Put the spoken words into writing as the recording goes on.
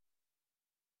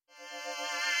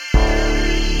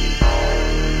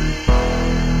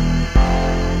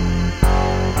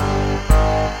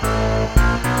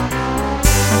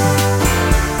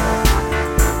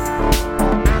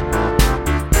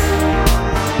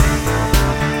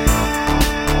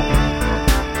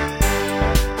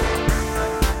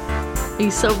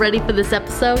you so ready for this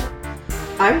episode?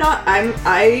 I'm not.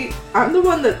 I'm the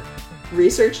one that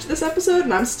researched this episode,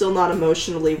 and I'm still not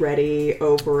emotionally ready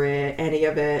over it, any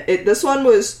of it. This one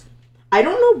was, I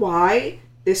don't know why,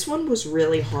 this one was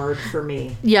really hard for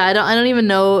me. Yeah, I don't even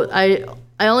know. I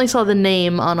only saw the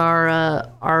name on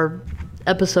our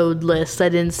episode list. I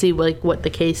didn't see what the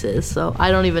case is, so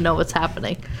I don't even know what's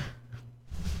happening.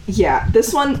 Yeah,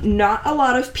 this one, not a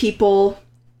lot of people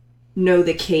know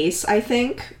the case, I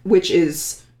think, which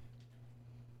is,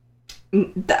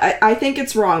 I think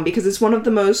it's wrong, because it's one of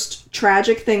the most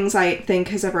tragic things I think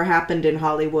has ever happened in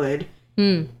Hollywood.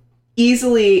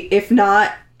 Easily, if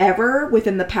not ever,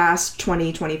 within the past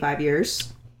 20, 25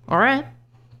 years. All right.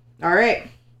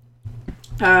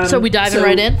 So we diving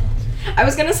right in? I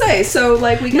was gonna say, so,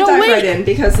 like, we can dive right in,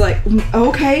 because, like,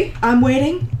 okay, I'm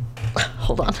waiting.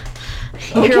 Hold on.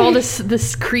 You hear all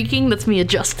this creaking? That's me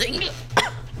adjusting.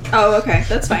 Oh, okay,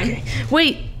 that's fine. Okay.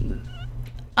 Wait.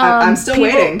 I'm still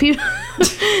waiting. People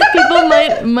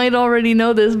might already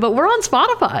know this, but we're on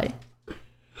Spotify.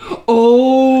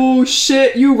 Oh,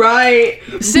 shit, you right.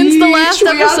 Since the last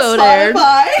episode aired,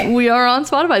 we are on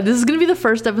Spotify. This is going to be the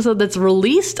first episode that's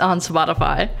released on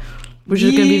Spotify, which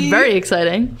is going to be very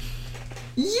exciting.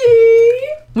 Yay!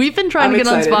 We've been trying to get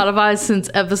on Spotify since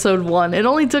episode 1. It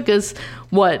only took us,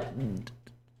 what?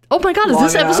 Oh my god, is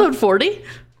this episode 40?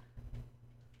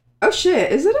 Oh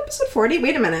shit, is it episode 40?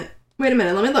 Wait a minute, let me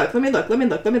look.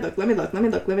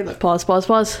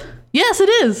 Pause. Yes, it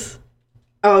is!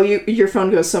 Oh, your phone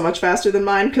goes so much faster than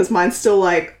mine, because mine's still,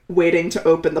 like, waiting to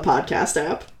open the podcast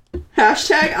app.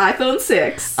 Hashtag iPhone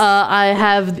 6. I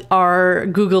have our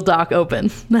Google Doc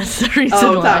open. That's the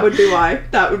reason why. That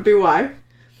would be why.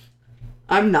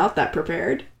 I'm not that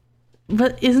prepared.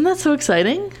 But isn't that so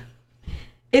exciting?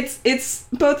 It's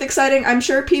both exciting. I'm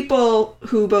sure people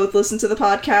who both listen to the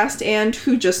podcast and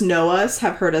who just know us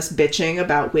have heard us bitching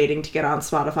about waiting to get on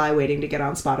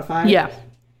Spotify. Yeah.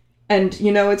 And,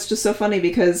 it's just so funny,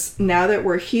 because now that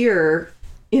we're here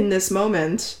in this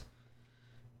moment,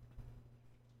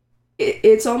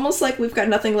 it's almost like we've got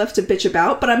nothing left to bitch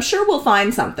about, but I'm sure we'll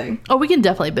find something. Oh, we can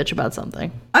definitely bitch about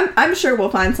something. I'm sure we'll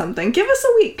find something. Give us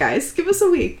a week, guys. Give us a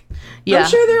week. Yeah. I'm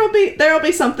sure there'll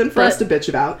be something for us to bitch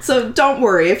about. So don't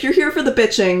worry. If you're here for the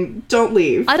bitching, don't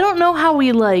leave. I don't know how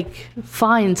we,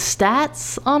 find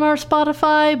stats on our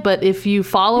Spotify, but if you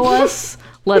follow us,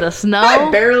 let us know. I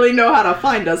barely know how to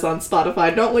find us on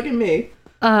Spotify. Don't look at me.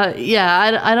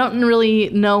 Yeah, I don't really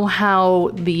know how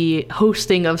the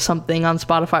hosting of something on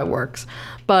Spotify works,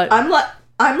 but I'm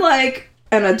like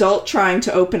an adult trying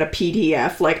to open a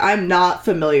PDF. Like, I'm not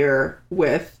familiar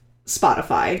with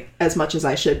Spotify as much as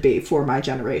I should be for my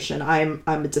generation. I'm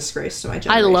a disgrace to my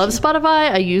generation. I love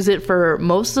Spotify. I use it for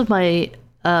most of my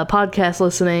podcast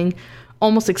listening,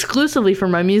 almost exclusively for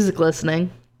my music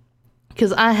listening,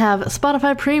 because I have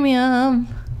Spotify Premium.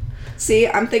 See,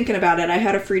 I'm thinking about it. I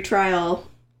had a free trial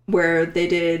where they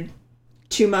did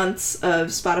 2 months of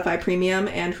Spotify Premium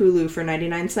and Hulu for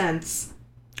 99 cents.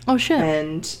 Oh shit.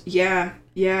 And yeah,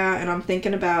 and I'm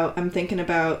thinking about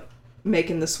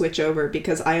making the switch over,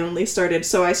 because I started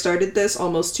this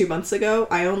almost 2 months ago.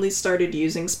 I only started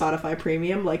using Spotify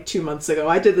Premium like 2 months ago.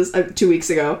 I did this 2 weeks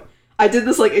ago. I did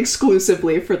this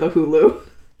exclusively for the Hulu.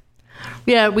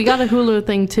 Yeah, we got a Hulu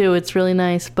thing too. It's really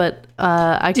nice, but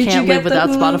I can't live without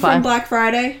Spotify. Did you get the Hulu from Black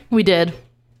Friday? We did.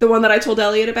 The one that I told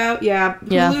Elliot about? Yeah.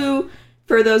 Hulu,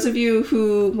 for those of you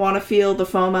who want to feel the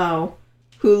FOMO,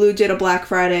 Hulu did a Black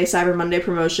Friday, Cyber Monday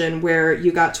promotion where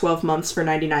you got 12 months for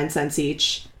 99 cents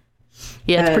each.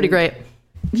 Yeah, it's pretty great.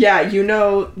 Yeah,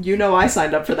 I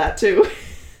signed up for that too.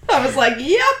 I was like,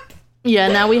 yep. Yeah,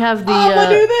 now we have the I'm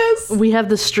gonna do this. We have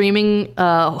the streaming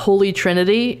holy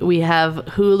trinity. We have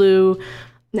Hulu,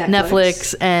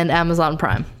 Netflix, and Amazon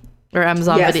Prime. Or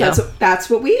Amazon Video. That's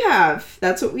what we have.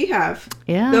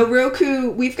 Yeah. The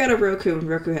Roku, we've got a Roku, and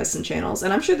Roku has some channels,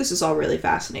 and I'm sure this is all really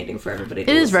fascinating for everybody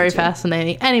to listen to. It is very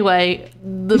fascinating. Anyway,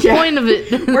 the point of it...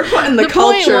 We're putting the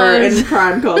culture in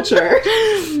crime culture.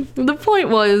 The point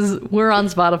was, we're on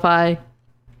Spotify.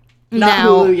 Not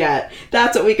Hulu yet.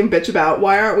 That's what we can bitch about.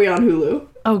 Why aren't we on Hulu?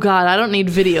 Oh god, I don't need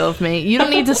video of me. You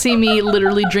don't need to see me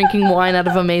literally drinking wine out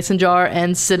of a mason jar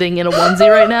and sitting in a onesie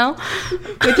right now.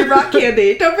 With your rock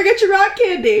candy. Don't forget your rock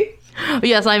candy.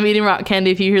 Yes, I'm eating rock candy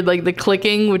if you hear the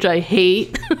clicking, which I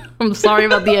hate. I'm sorry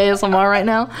about the ASMR right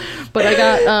now. But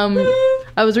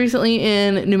I was recently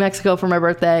in New Mexico for my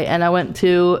birthday, and I went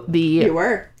to the... You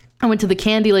were? I went to the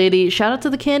Candy Lady. Shout out to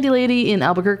the Candy Lady in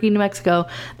Albuquerque, New Mexico.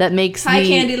 That makes Hi,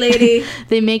 Candy Lady.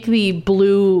 They make the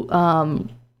blue...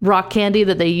 rock candy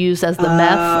that they used as the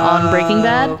meth on Breaking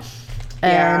Bad.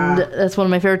 And that's one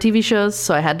of my favorite TV shows,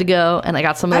 so I had to go, and I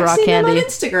got some of the rock candy.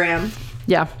 I've seen them on Instagram.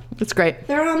 Yeah, it's great.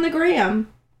 They're on the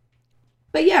gram.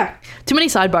 But yeah. Too many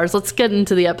sidebars. Let's get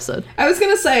into the episode. I was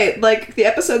going to say, like, the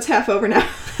episode's half over now.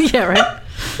 Yeah, right?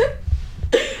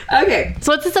 Okay.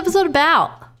 So what's this episode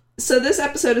about? So this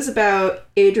episode is about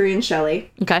Adrienne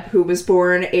Shelly, Okay. who was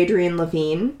born Adrienne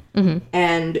Levine. Mm-hmm.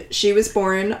 And she was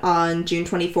born on June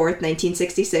 24th,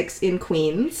 1966 in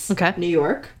Queens, Okay. New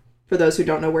York. For those who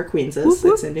don't know where Queens is, Whoop,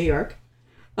 whoop. it's in New York.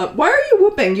 Why are you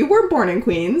whooping? You weren't born in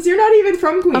Queens. You're not even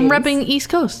from Queens. I'm repping East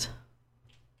Coast.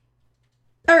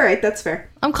 All right, that's fair.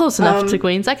 I'm close enough to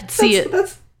Queens. I can see it.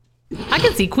 I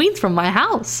can see Queens from my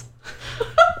house.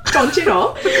 Don't you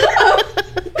know?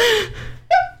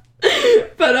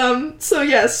 But, so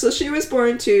yes, so she was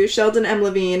born to Sheldon M.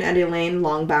 Levine and Elaine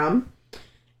Longbaum.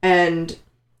 And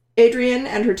Adrienne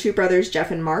and her two brothers,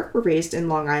 Jeff and Mark, were raised in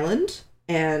Long Island.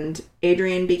 And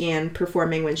Adrienne began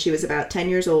performing when she was about 10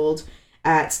 years old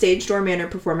at Stage Door Manor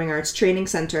Performing Arts Training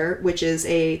Center, which is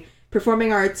a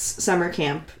performing arts summer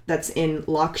camp that's in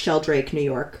Loch Sheldrake, New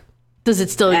York. Does it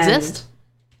still exist?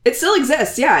 It still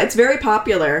exists, yeah. It's very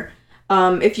popular.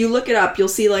 If you look it up, you'll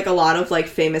see like a lot of like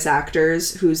famous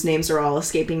actors whose names are all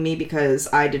escaping me because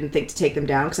I didn't think to take them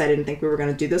down because I didn't think we were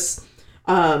going to do this.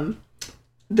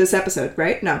 This episode,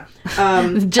 right? No.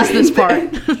 Just this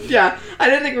part. Yeah, I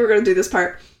didn't think we were going to do this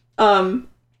part.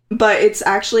 But it's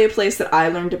actually a place that I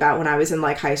learned about when I was in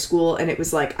like high school, and it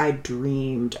was like I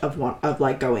dreamed of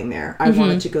like going there. I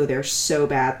wanted to go there so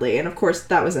badly, and of course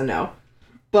that was a no.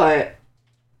 But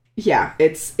yeah,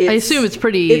 it's I assume it's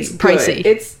pretty pricey.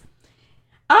 Good.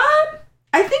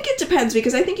 I think it depends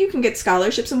because I think you can get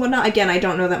scholarships and whatnot. Again, I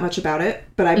don't know that much about it,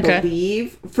 but I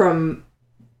believe from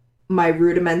my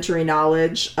rudimentary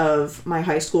knowledge of my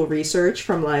high school research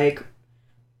from like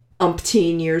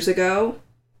umpteen years ago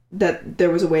that there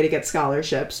was a way to get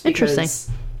scholarships. Interesting.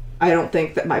 I don't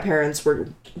think that my parents were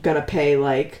gonna pay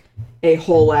like a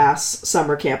whole ass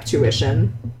summer camp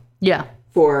tuition. Yeah.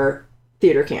 For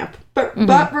theater camp. But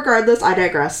regardless, I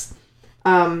digress.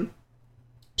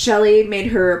 Shelley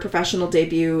made her professional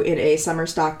debut in a summer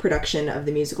stock production of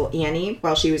the musical Annie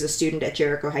while she was a student at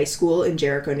Jericho High School in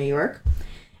Jericho, New York.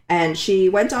 And she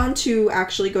went on to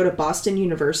actually go to Boston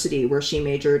University where she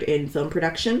majored in film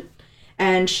production.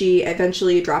 And she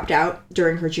eventually dropped out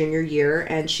during her junior year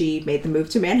and she made the move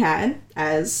to Manhattan,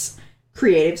 as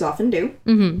creatives often do.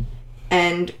 Mm-hmm.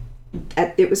 And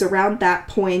it was around that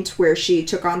point where she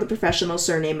took on the professional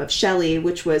surname of Shelley,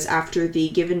 which was after the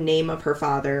given name of her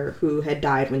father, who had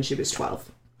died when she was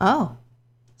 12. Oh.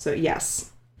 So,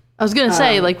 yes. I was going to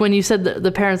say, like, when you said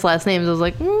the parents' last names, I was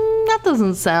like, that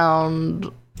doesn't sound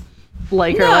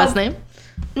like her last name.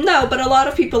 No, but a lot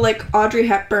of people, like Audrey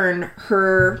Hepburn,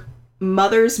 her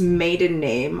mother's maiden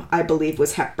name, I believe,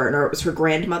 was Hepburn, or it was her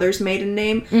grandmother's maiden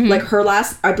name. Mm-hmm. Like,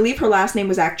 I believe her last name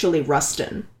was actually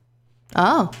Rustin.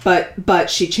 Oh. But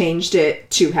she changed it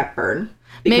to Hepburn.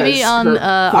 Maybe on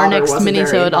our next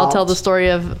mini-sode, I'll tell the story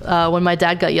of when my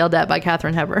dad got yelled at by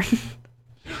Katharine Hepburn.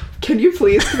 Can you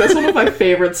please? That's one of my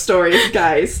favorite stories,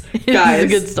 guys. It's a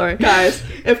good story. Guys,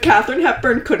 if Katharine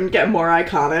Hepburn couldn't get more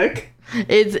iconic.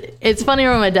 It's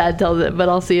funnier when my dad tells it, but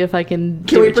I'll see if I can.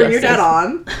 Can we bring your dad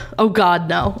on? Oh God,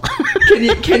 no.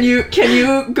 Can you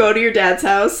go to your dad's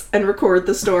house and record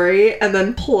the story and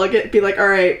then plug it? Be like, all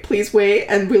right, please wait,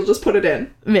 and we'll just put it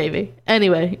in. Maybe.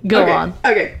 Anyway, go on.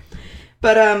 Okay,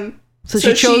 but So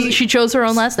she chose her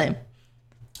own last name.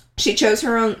 She chose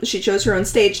her own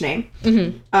stage name.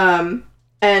 Mm-hmm.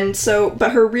 And so,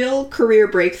 but her real career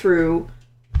breakthrough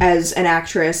as an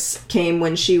actress came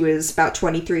when she was about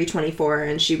 23, 24,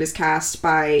 and she was cast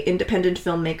by independent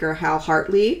filmmaker Hal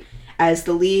Hartley as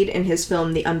the lead in his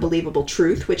film The Unbelievable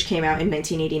Truth, which came out in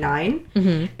 1989.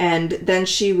 Mm-hmm. And then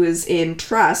she was in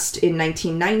Trust in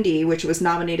 1990, which was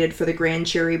nominated for the Grand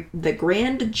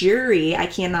Jury, I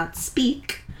cannot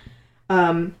speak,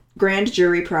 Grand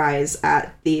Jury Prize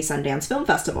at the Sundance Film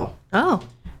Festival. Oh.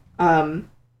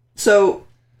 So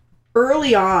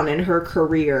early on in her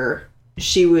career,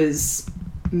 she was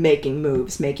making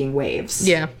moves, making waves.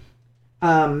 Yeah.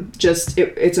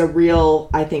 It's a real,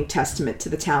 I think, testament to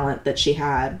the talent that she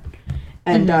had.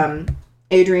 And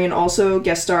Adrienne also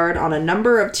guest starred on a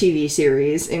number of TV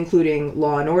series, including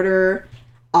Law and Order,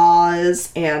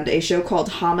 Oz, and a show called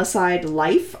Homicide: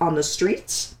 Life on the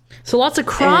Streets. So lots of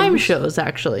crime shows,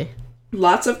 actually.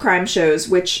 Lots of crime shows,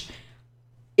 which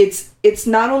it's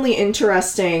not only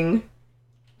interesting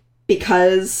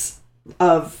because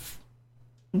of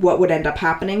what would end up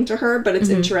happening to her, but it's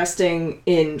interesting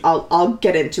I'll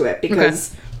get into it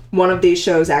because one of these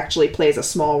shows actually plays a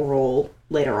small role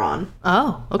later on.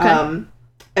 Oh, okay.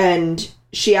 And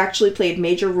she actually played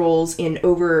major roles in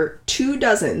over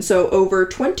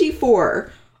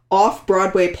 24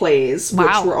 off-Broadway plays, Wow.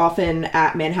 which were often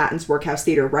at Manhattan's Workhouse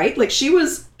Theater, right? Like, she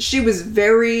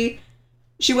wasn't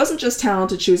just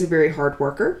talented, she was a very hard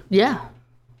worker. Yeah.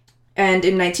 And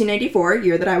in 1994,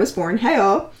 year that I was born,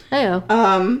 Heyo.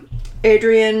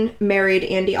 Adrian married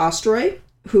Andy Ostroy,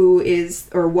 who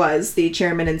was the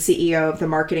chairman and CEO of the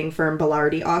marketing firm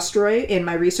Belardi Ostroy. In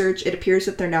my research, it appears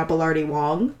that they're now Belardi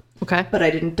Wong, Okay. but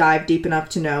I didn't dive deep enough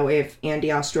to know if Andy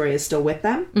Ostroy is still with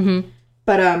them. Mm-hmm.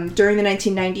 But during the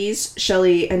 1990s,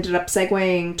 Shelley ended up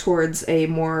segueing towards a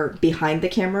more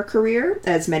behind-the-camera career,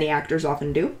 as many actors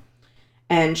often do.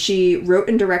 And she wrote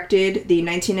and directed the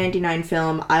 1999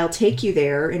 film I'll Take You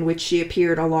There, in which she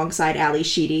appeared alongside Ali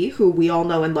Sheedy, who we all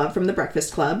know and love from The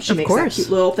Breakfast Club. She Of makes course. that cute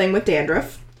little thing with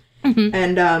dandruff. Mm-hmm.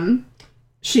 And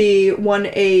she won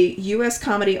a U.S.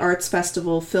 Comedy Arts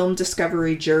Festival Film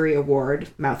Discovery Jury Award,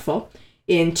 mouthful,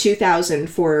 in 2000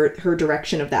 for her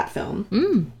direction of that film.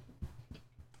 Mm.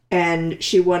 And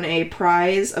she won a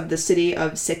prize of the city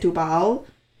of Setúbal,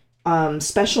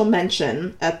 special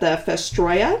mention at the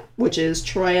Festroia, which is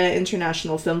Troia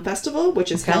International Film Festival,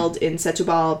 which is held in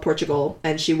Setúbal, Portugal,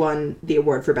 and she won the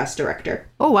award for Best Director.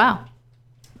 Oh, wow.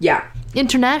 Yeah.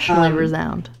 Internationally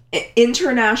renowned.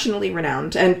 Internationally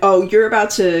renowned. And, you're about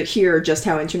to hear just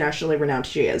how internationally renowned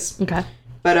she is. Okay.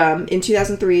 But in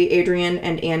 2003, Adrian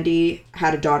and Andy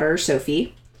had a daughter,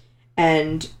 Sophie,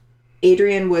 and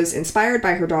Adrian was inspired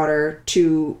by her daughter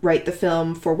to write the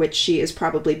film for which she is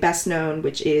probably best known,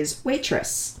 which is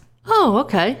Waitress. Oh,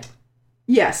 okay.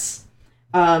 Yes.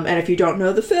 And if you don't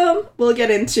know the film, we'll get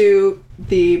into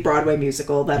the Broadway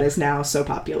musical that is now so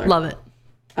popular. Love it.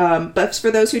 But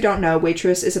for those who don't know,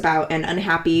 Waitress is about an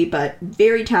unhappy but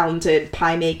very talented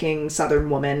pie-making Southern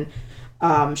woman.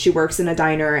 She works in a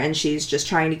diner and she's just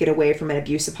trying to get away from an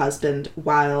abusive husband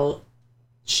while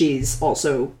she's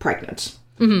also pregnant.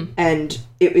 Mm-hmm. And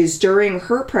it was during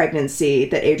her pregnancy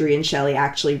that Adrian Shelley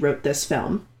actually wrote this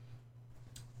film.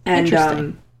 And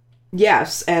Interesting.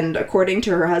 yes, and according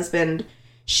to her husband,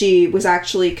 she was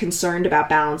actually concerned about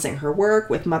balancing her work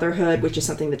with motherhood, which is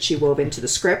something that she wove into the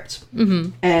script.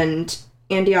 Mm-hmm. And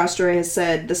Andy Ostroy has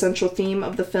said the central theme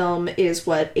of the film is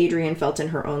what Adrian felt in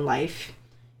her own life.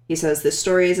 He says, this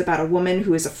story is about a woman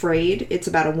who is afraid. It's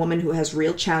about a woman who has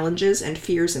real challenges and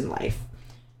fears in life.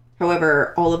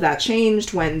 However, all of that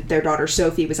changed when their daughter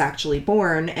Sophie was actually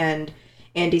born, and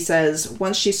Andy says,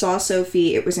 once she saw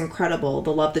Sophie, it was incredible.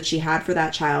 The love that she had for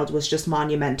that child was just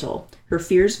monumental. Her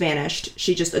fears vanished.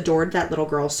 She just adored that little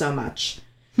girl so much.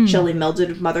 Shelley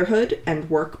melded motherhood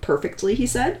and work perfectly, he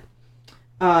said.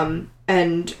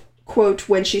 And, quote,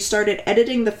 when she started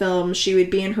editing the film, she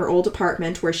would be in her old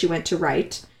apartment where she went to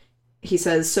write. He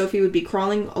says Sophie would be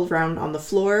crawling around on the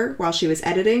floor while she was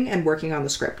editing and working on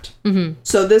the script. Mm-hmm.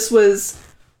 So this was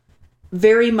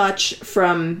very much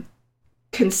from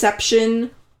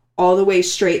conception all the way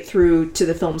straight through to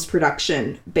the film's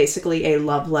production, basically a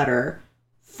love letter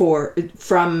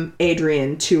from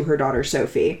Adrian to her daughter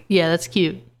Sophie. Yeah, that's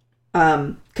cute.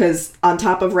 Because on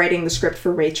top of writing the script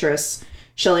for Waitress,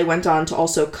 Shelley went on to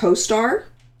also co-star,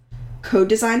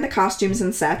 co-design the costumes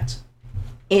and set,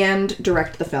 and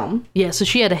direct the film. Yeah, so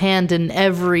she had a hand in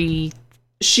every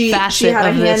She facet had a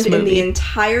of this hand in movie. the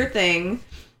entire thing,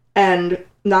 and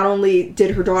not only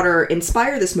did her daughter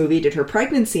inspire this movie, did her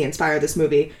pregnancy inspire this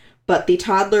movie, but the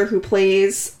toddler who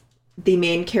plays the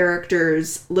main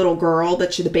character's little girl,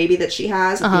 the baby that she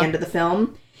has at the end of the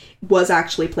film, was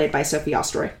actually played by Sophie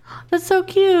Ostroy. That's so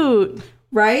cute.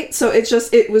 Right? So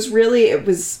it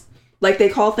was like they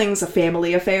call things a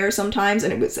family affair sometimes,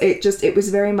 and it was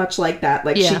very much like that.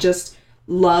 Like Yeah. she just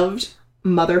loved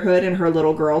motherhood and her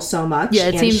little girl so much. Yeah,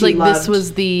 it and seems she like loved- this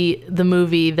was the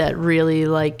movie that really,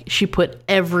 like, she put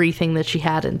everything that she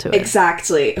had into it.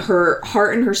 Exactly. Her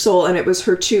heart and her soul, and it was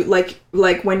her two, like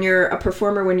when you're a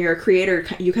performer, when you're a creator,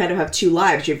 you kind of have two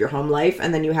lives. You have your home life,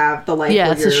 and then you have the life Yeah,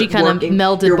 where so you're she kind of working,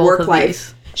 melded your both work of life.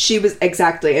 these. She was,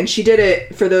 exactly, and she did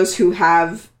it, for those who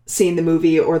have seen the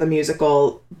movie or the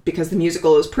musical, because the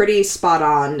musical is pretty spot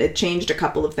on. It changed a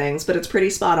couple of things, but it's pretty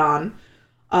spot on.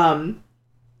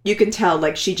 You can tell,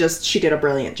 like, she did a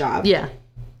brilliant job. Yeah.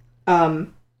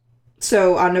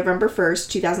 So on November 1st,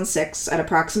 2006, at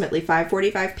approximately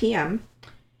 5:45 p.m.,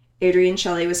 Adrian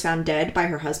Shelley was found dead by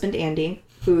her husband Andy,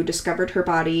 who discovered her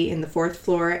body in the fourth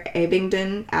floor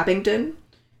Abingdon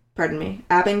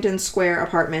Square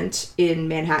apartment in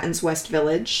Manhattan's West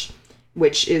Village,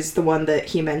 which is the one that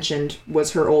he mentioned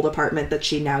was her old apartment that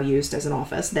she now used as an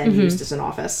office, used as an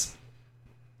office.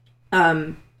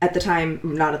 At the time,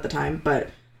 not at the time, but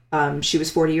she was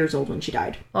 40 years old when she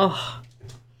died. Oh.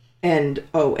 And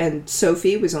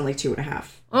Sophie was only 2.5.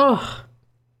 Oh.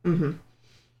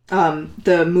 Mm-hmm.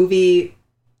 The movie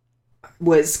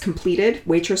was completed.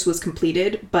 Waitress was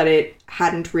completed, but it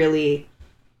hadn't really...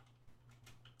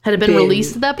 Had it been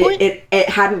released at that point? It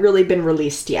hadn't really been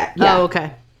released yet. Yeah. Oh,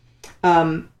 okay.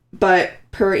 But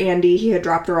per Andy, he had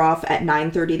dropped her off at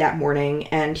 9:30 that morning,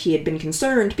 and he had been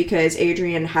concerned because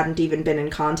Adrian hadn't even been in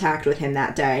contact with him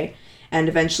that day. And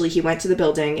eventually he went to the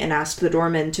building and asked the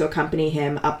doorman to accompany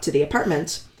him up to the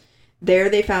apartment. There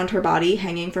they found her body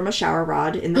hanging from a shower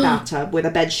rod in the bathtub with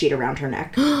a bedsheet around her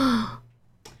neck.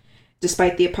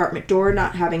 Despite the apartment door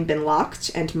not having been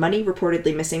locked and money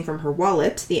reportedly missing from her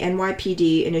wallet, the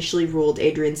NYPD initially ruled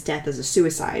Adrian's death as a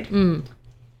suicide.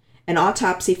 An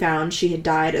autopsy found she had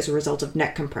died as a result of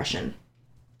neck compression.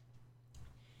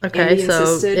 Okay,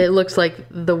 so it looks like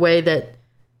the way that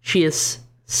she is,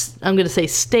 I'm going to say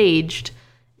staged,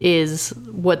 is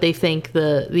what they think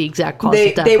the exact cause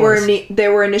of death was. They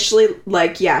were initially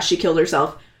like, yeah, she killed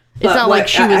herself. It's not like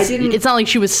she was. It's not like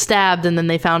she was stabbed and then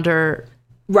they found her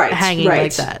hanging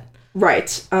like that.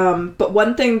 Right. But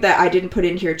one thing that I didn't put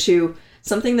in here too,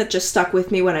 something that just stuck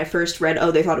with me when I first read,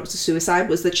 they thought it was a suicide,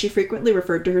 was that she frequently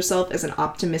referred to herself as an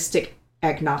optimistic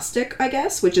agnostic, I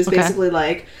guess, which is basically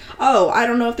like, oh, I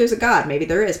don't know if there's a God. Maybe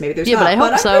there is. Maybe there's not. But I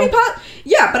hope so.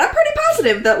 But I'm pretty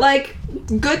positive that, like,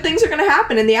 good things are going to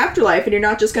happen in the afterlife, and you're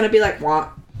not just going to be like, wah.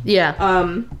 Yeah.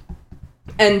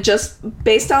 And just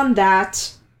based on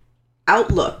that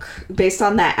outlook, based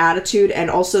on that attitude, and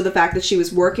also the fact that she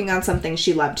was working on something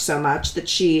she loved so much, that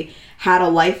she had a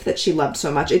life that she loved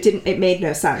so much, it made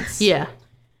no sense. Yeah.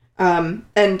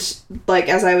 And, like,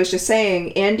 as I was just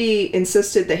saying, Andy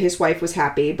insisted that his wife was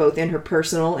happy, both in her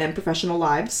personal and professional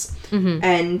lives.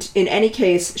 And in any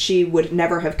case, she would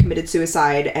never have committed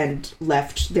suicide and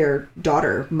left their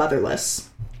daughter motherless.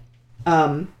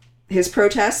 His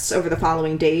protests over the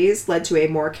following days led to a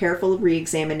more careful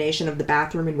re-examination of the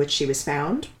bathroom in which she was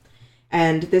found.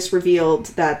 And this revealed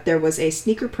that there was a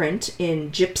sneaker print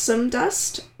in gypsum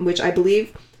dust, which I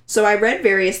believe... So I read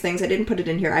various things. I didn't put it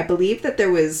in here. I believe that there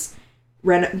was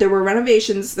there were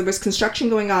renovations. There was construction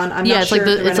going on. I'm not sure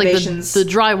if the renovations... Like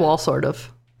the drywall, sort of.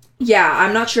 Yeah,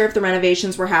 I'm not sure if the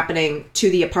renovations were happening to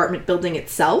the apartment building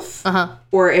itself.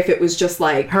 Or if it was just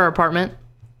like... Her apartment?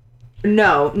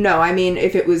 No. I mean,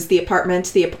 if it was the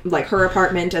apartment, like her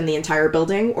apartment and the entire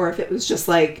building, or if it was just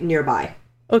like nearby.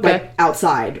 Okay. Like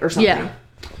outside or something. Yeah.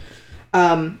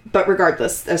 But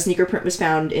regardless, a sneaker print was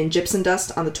found in gypsum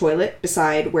dust on the toilet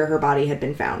beside where her body had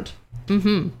been found.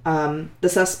 The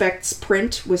suspect's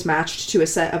print was matched to a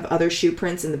set of other shoe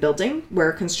prints in the building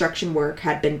where construction work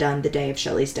had been done the day of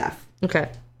Shelley's death. Okay.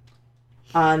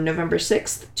 On November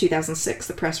 6th, 2006,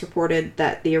 the press reported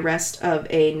that the arrest of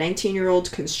a 19-year-old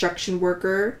construction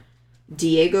worker,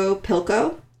 Diego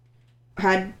Pilco,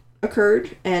 had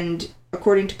occurred, and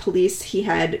according to police, he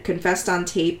had confessed on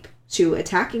tape to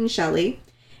attacking Shelley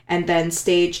and then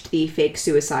staged the fake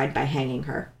suicide by hanging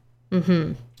her.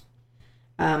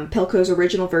 Pilco's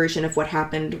original version of what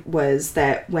happened was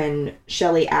that when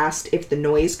Shelley asked if the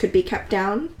noise could be kept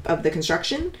down of the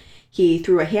construction, he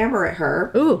threw a hammer at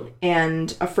her.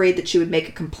 And afraid that she would make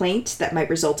a complaint that might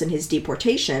result in his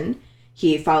deportation,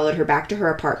 he followed her back to her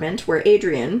apartment where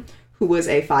Adrian, who was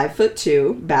a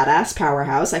 5'2" badass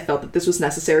powerhouse, I felt that this was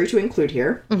necessary to include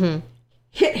here,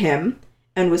 hit him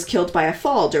and was killed by a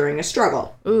fall during a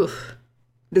struggle.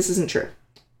 This isn't true.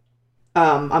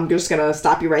 I'm just gonna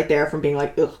stop you right there from being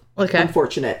like, ugh,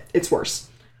 unfortunate. It's worse.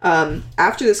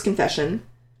 After this confession,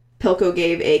 Pilco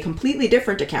gave a completely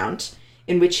different account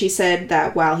in which he said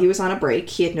that while he was on a break,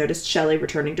 he had noticed Shelley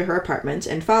returning to her apartment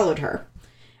and followed her.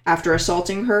 After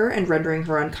assaulting her and rendering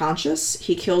her unconscious,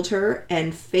 he killed her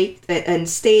and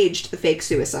staged the fake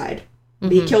suicide.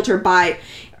 He killed her by...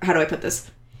 How do I put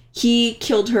this? He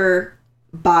killed her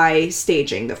by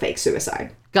staging the fake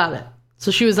suicide. Got it.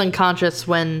 So she was unconscious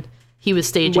when he was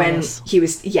staging this.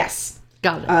 Yes.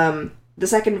 Got it. The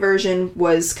second version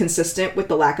was consistent with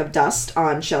the lack of dust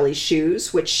on Shelley's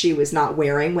shoes, which she was not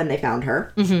wearing when they found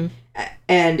her.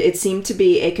 And it seemed to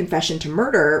be a confession to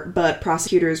murder, but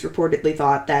prosecutors reportedly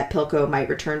thought that Pilco might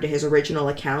return to his original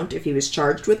account if he was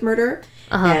charged with murder,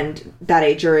 and that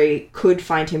a jury could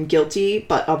find him guilty,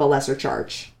 but of a lesser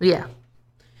charge. Yeah.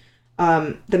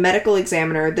 The medical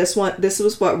examiner, this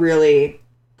was what really...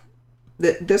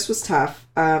 This was tough.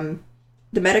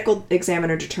 The medical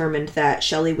examiner determined that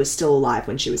Shelley was still alive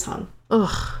when she was hung.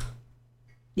 Ugh.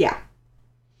 Yeah.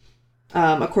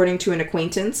 According to an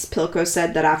acquaintance, Pilco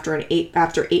said that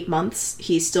after 8 months,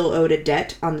 he still owed a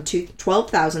debt on the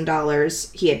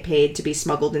 $12,000 he had paid to be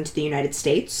smuggled into the United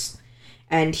States,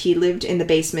 and he lived in the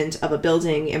basement of a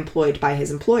building employed by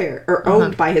his employer, or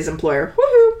owned by his employer.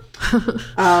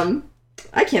 Woohoo!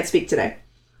 I can't speak today.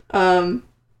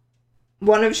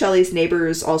 One of Shelley's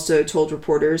neighbors also told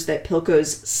reporters that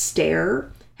Pilko's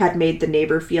stare had made the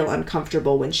neighbor feel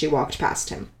uncomfortable when she walked past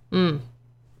him.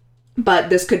 But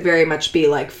this could very much be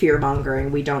like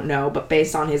fear-mongering, we don't know, but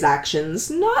based on his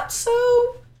actions, not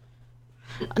so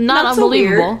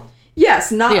unbelievable. Weird.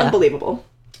 Yes, not unbelievable.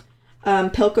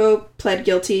 Pilko pled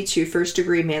guilty to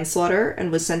first-degree manslaughter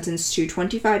and was sentenced to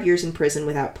 25 years in prison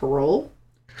without parole.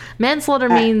 Manslaughter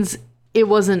means it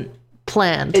wasn't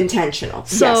planned. Intentional.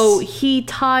 So he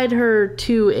tied her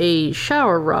to a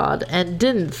shower rod and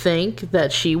didn't think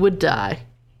that she would die.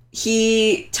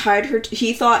 He tied her...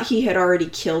 he thought he had already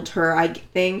killed her, I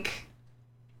think.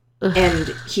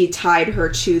 And he tied her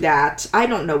to that. I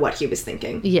don't know what he was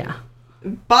thinking. Yeah.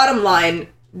 Bottom line,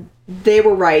 they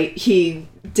were right. He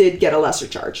did get a lesser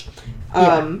charge.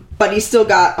 But he still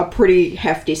got a pretty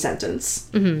hefty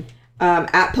sentence.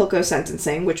 At Pilko's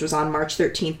sentencing, which was on March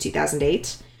 13th,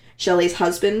 2008, Shelley's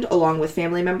husband, along with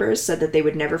family members, said that they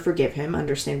would never forgive him,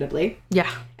 understandably. Yeah.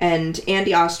 And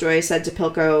Andy Ostroy said to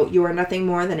Pilko, "You are nothing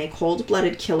more than a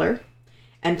cold-blooded killer,"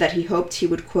 and that he hoped he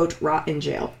would, quote, "rot in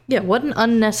jail." Yeah, what an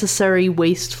unnecessary,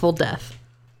 wasteful death.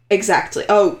 Exactly.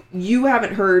 Oh, you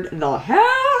haven't heard the half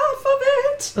of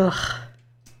it? Ugh.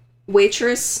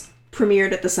 Waitress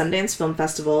premiered at the Sundance Film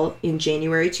Festival in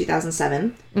January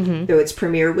 2007, though its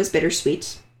premiere was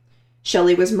bittersweet.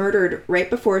 Shelley was murdered right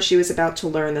before she was about to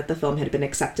learn that the film had been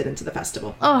accepted into the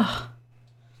festival. Ugh.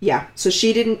 Yeah, so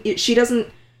she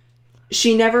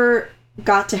never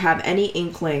got to have any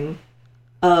inkling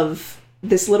of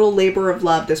this little labor of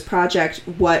love, this project,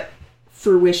 what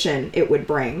fruition it would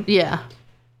bring. Yeah.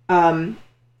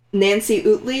 Nancy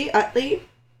Utley,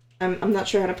 I'm not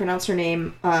sure how to pronounce her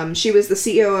name. She was the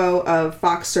COO of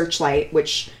Fox Searchlight,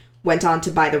 which went on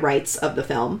to buy the rights of the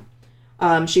film.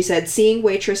 She said, "Seeing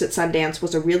Waitress at Sundance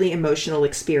was a really emotional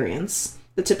experience.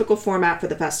 The typical format for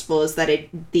the festival is that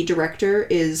the director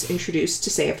is introduced to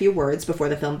say a few words before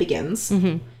the film begins.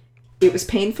 It was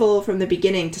painful from the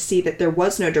beginning to see that there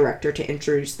was no director to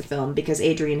introduce the film because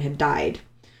Adrian had died.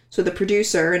 So the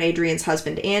producer and Adrian's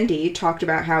husband, Andy, talked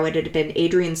about how it had been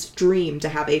Adrian's dream to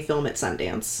have a film at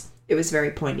Sundance. It was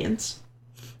very poignant."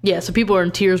 Yeah, so people were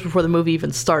in tears before the movie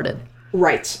even started.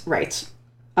 Right.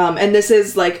 And this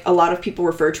is, like, a lot of people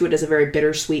refer to it as a very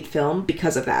bittersweet film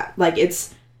because of that. Like,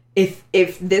 it's...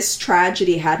 If this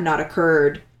tragedy had not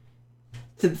occurred,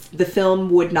 the film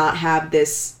would not have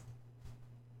this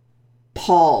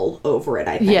pall over it,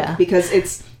 I think. Yeah. Because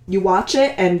it's... You watch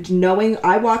it, and knowing...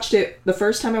 I watched it... The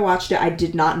first time I watched it, I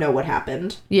did not know what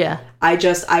happened. Yeah. I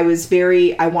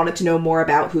wanted to know more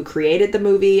about who created the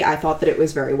movie. I thought that it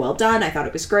was very well done. I thought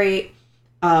it was great.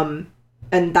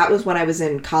 And that was when I was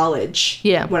in college.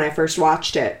 Yeah. When I first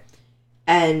watched it.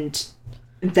 And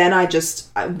then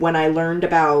when I learned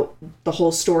about the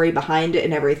whole story behind it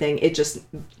and everything,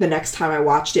 the next time I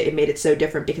watched it, it made it so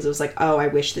different because it was like, oh, I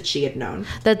wish that she had known.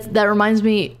 That reminds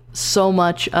me so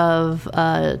much of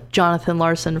Jonathan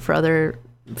Larson, for other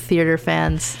theater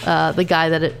fans, the guy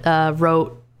that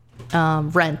wrote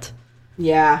Rent.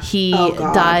 Yeah. He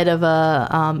died of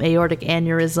a aortic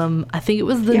aneurysm. I think it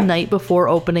was the night before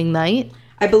opening night.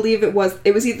 I believe it was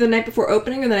either the night before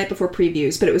opening or the night before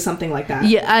previews, but it was something like that.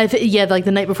 Yeah, like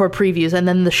the night before previews, and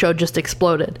then the show just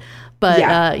exploded.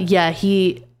 But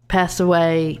he passed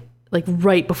away like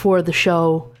right before the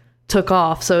show took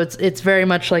off. So it's very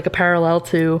much like a parallel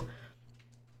to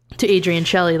Adrian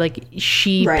Shelley. Like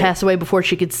she passed away before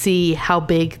she could see how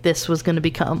big this was going to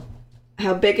become.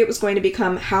 How big it was going to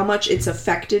become, how much it's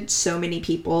affected so many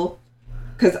people.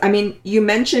 Because, I mean, you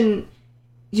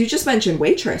just mentioned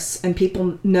Waitress, and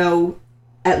people know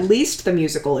at least the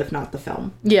musical, if not the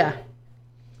film. Yeah.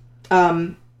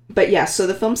 But yeah, so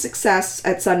the film's success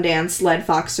at Sundance led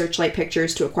Fox Searchlight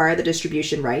Pictures to acquire the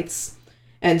distribution rights.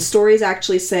 And stories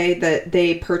actually say that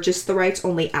they purchased the rights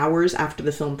only hours after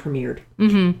the film premiered.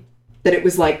 Mm-hmm. That it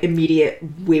was like immediate,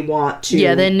 we want to.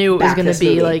 Yeah, they knew it was going to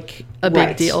be movie. Like a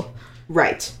big deal.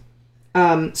 Right.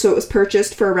 So it was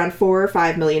purchased for around $4 or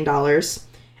 $5 million.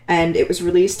 And it was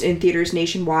released in theaters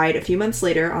nationwide a few months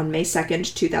later on May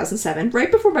 2nd, 2007,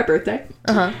 right before my birthday.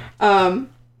 Uh-huh.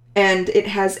 And it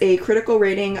has a critical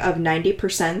rating of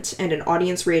 90% and an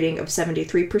audience rating of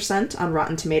 73% on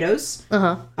Rotten Tomatoes.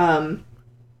 Uh-huh.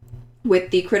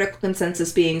 With the critical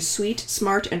consensus being sweet,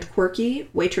 smart, and quirky,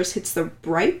 Waitress hits the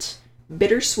bright,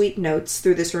 bittersweet notes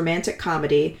through this romantic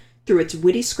comedy through its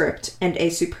witty script and a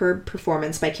superb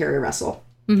performance by Kerry Russell.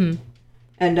 Mm-hmm.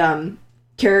 And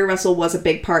Kerry Russell was a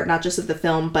big part, not just of the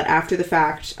film, but after the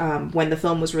fact, when the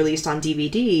film was released on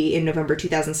DVD in November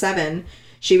 2007,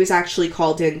 she was actually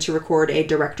called in to record a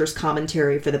director's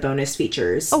commentary for the bonus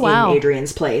features in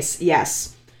Adrian's place.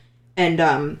 Yes.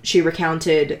 And she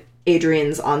recounted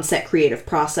Adrian's on-set creative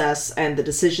process and the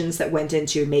decisions that went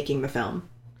into making the film.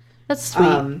 That's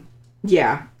sweet.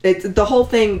 Yeah. The whole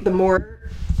thing, the more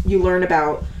you learn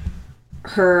about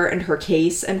her and her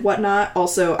case and whatnot.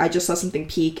 Also, I just saw something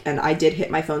peak, and I did hit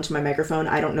my phone to my microphone.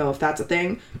 I don't know if that's a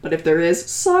thing, but if there is,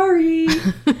 sorry.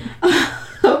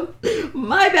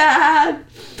 My bad.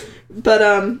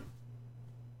 But,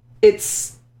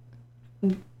 it's...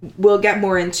 We'll get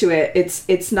more into it.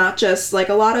 It's not just, like,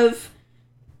 a lot of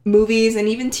movies and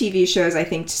even TV shows, I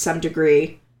think, to some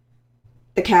degree.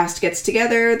 The cast gets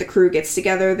together, the crew gets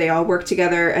together, they all work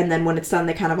together, and then when it's done,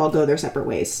 they kind of all go their separate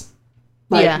ways.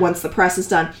 Like, once the press is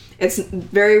done, it's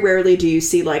very rarely do you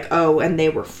see, like, oh, and they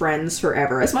were friends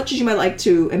forever. As much as you might like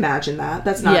to imagine that,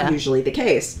 that's not usually the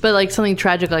case. But, like, something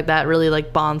tragic like that really,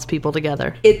 like, bonds people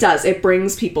together. It does. It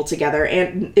brings people together.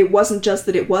 And it wasn't just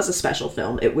that it was a special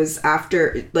film. It was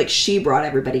after, like, she brought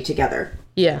everybody together.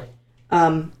 Yeah.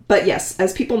 But yes,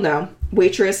 as people know,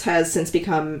 Waitress has since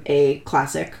become a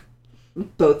classic,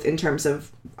 both in terms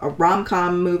of a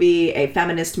rom-com movie, a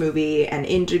feminist movie, an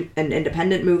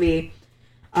independent movie.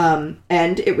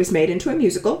 And it was made into a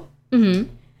musical.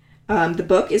 Mm-hmm. The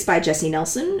book is by Jessie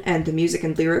Nelson, and the music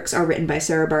and lyrics are written by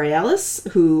Sarah Bareilles,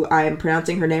 who I am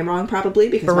pronouncing her name wrong probably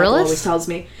because Michael always tells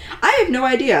me. I have no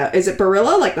idea. Is it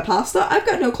Barilla, like the pasta? I've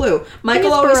got no clue.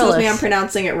 Michael always tells me I'm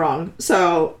pronouncing it wrong.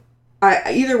 So,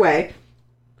 either way,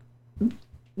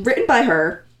 written by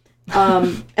her,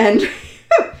 and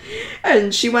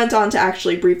and she went on to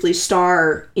actually briefly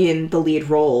star in the lead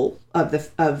role of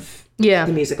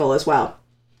the musical as well.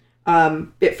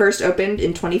 It first opened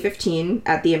in 2015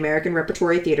 at the American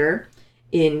Repertory Theater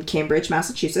in Cambridge,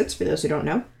 Massachusetts, for those who don't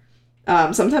know.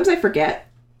 Sometimes I forget.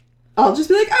 I'll just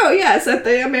be like, oh, yes, at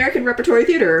the American Repertory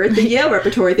Theater, or at the Yale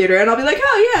Repertory Theater, and I'll be like,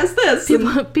 oh, yes, this.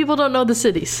 People don't know the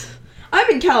cities. I'm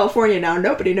in California now,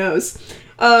 nobody knows.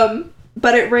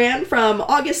 But it ran from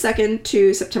August 2nd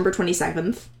to September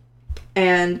 27th,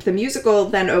 and the musical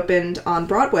then opened on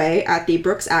Broadway at the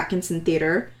Brooks Atkinson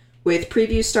Theater, with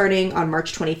previews starting on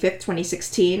March 25th,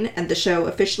 2016, and the show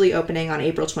officially opening on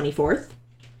April 24th.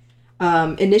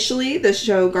 Initially, the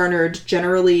show garnered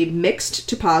generally mixed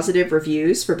to positive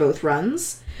reviews for both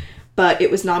runs, but it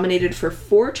was nominated for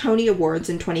 4 Tony Awards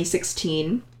in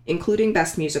 2016, including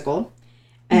Best Musical,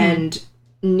 and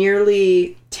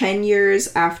nearly 10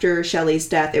 years after Shelley's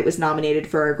death, it was nominated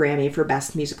for a Grammy for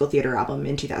Best Musical Theater Album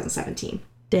in 2017.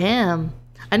 Damn.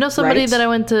 I know somebody that I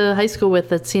went to high school with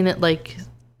that's seen it, like,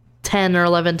 10 or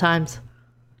 11 times.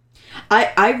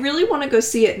 I really want to go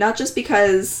see it, not just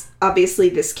because obviously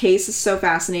this case is so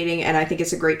fascinating and I think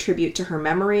it's a great tribute to her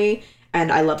memory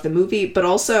and I love the movie, but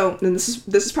also, and this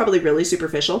is probably really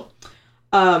superficial.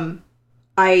 I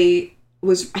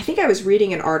think I was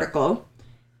reading an article,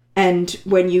 and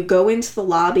when you go into the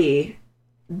lobby,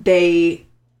 they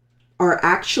are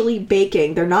actually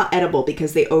baking. They're not edible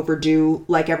because they overdo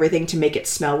like everything to make it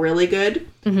smell really good.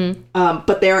 Mm-hmm.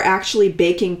 But they're actually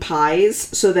baking pies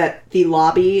so that the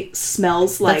lobby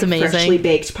smells like freshly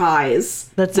baked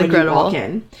pies. That's when incredible. You walk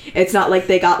in. It's not like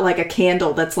they got like a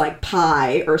candle that's like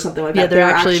pie or something like that. Yeah, they're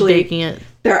actually baking it.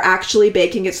 They're actually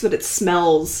baking it so that it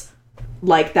smells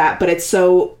like that, but it's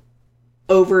so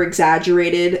over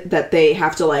exaggerated that they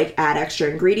have to like add extra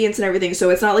ingredients and everything, so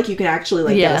it's not like you can actually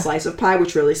like get a slice of pie,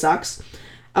 which really sucks,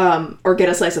 or get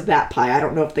a slice of that pie. I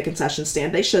don't know if the concession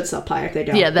stand, they should sell pie if they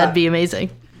don't. Yeah, that'd be amazing.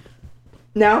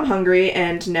 Now I'm hungry,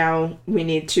 and now we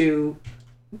need to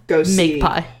go see make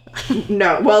pie.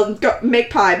 No, well, go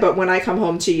make pie, but when I come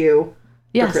home to you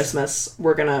for Christmas,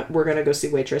 we're gonna go see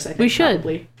Waitress. I think we should.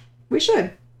 Probably. We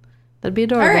should. That'd be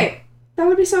adorable. All right. That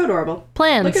would be so adorable.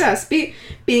 Plans. Look at us,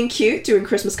 being cute, doing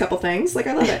Christmas couple things. Like,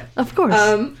 I love it. Of course.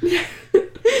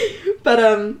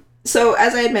 But, so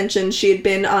as I had mentioned, she had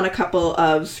been on a couple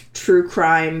of true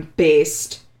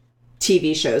crime-based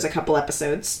TV shows, a couple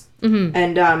episodes. Mm-hmm.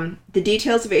 And the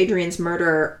details of Adrian's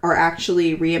murder are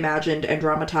actually reimagined and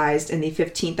dramatized in the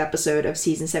 15th episode of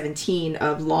season 17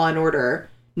 of Law & Order.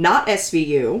 Not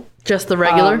SVU. Just the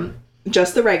regular?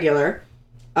 Just the regular.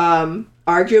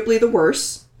 Arguably the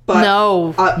worst. But,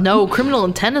 no, Criminal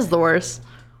Intent is the worst.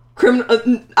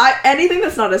 Anything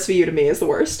that's not SVU to me is the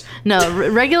worst. No,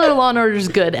 regular Law & Order is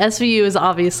good. SVU is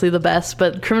obviously the best,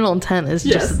 but Criminal Intent is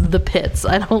just the pits.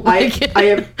 I don't like it. I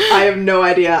have no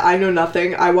idea. I know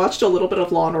nothing. I watched a little bit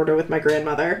of Law & Order with my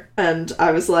grandmother, and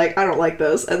I was like, I don't like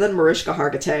this. And then Mariska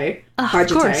Hargitay. Of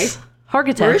course.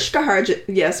 Hargitay.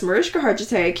 Mariska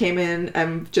Hargitay came in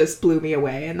and just blew me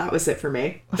away, and that was it for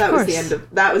me. That was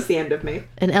the end of me.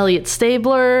 And Elliot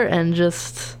Stabler and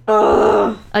just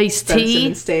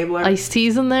Ice-T. Stabler.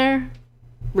 Ice-T's in there.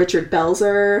 Richard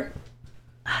Belzer.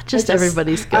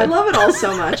 Everybody's good. I love it all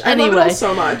so much. I love it all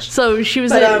so much. So she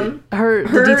was the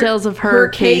details of her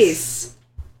case.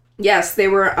 Yes, they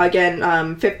were, again,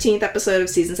 15th episode of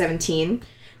season 17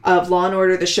 of Law &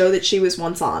 Order, the show that she was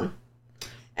once on.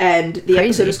 And the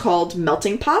episode is called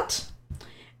Melting Pot.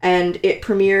 And it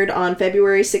premiered on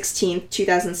February 16th,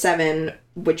 2007,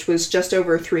 which was just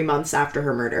over 3 months after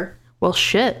her murder. Well,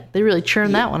 shit. They really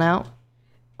churned that one out.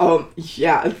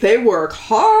 Yeah, they work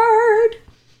hard.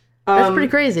 That's pretty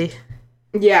crazy.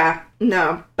 Yeah,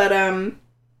 no. But,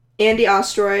 Andy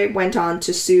Ostroy went on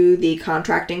to sue the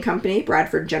contracting company,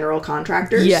 Bradford General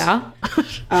Contractors. Yeah.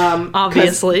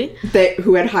 Obviously.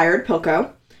 Who had hired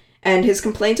Pilko. And his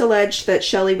complaint alleged that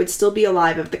Shelley would still be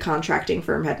alive if the contracting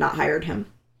firm had not hired him.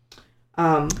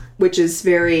 Which is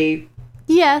very...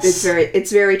 Yes.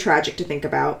 It's very tragic to think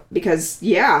about. Because,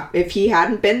 yeah, if he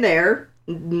hadn't been there,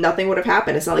 nothing would have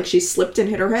happened. It's not like she slipped and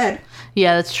hit her head.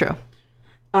 Yeah, that's true.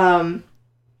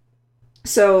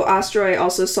 So Ostroy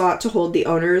also sought to hold the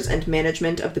owners and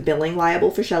management of the building liable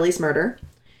for Shelley's murder.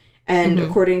 And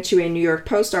according to a New York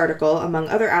Post article, among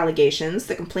other allegations,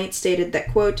 the complaint stated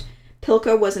that, quote,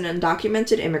 Pilko was an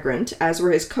undocumented immigrant, as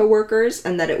were his co-workers,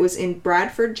 and that it was in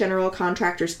Bradford General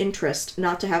Contractors' interest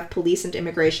not to have police and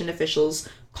immigration officials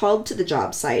called to the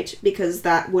job site, because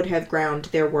that would have ground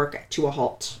their work to a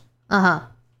halt. Uh-huh.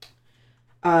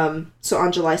 So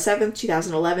on July 7th,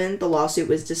 2011, the lawsuit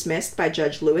was dismissed by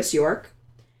Judge Lewis York,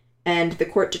 and the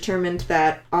court determined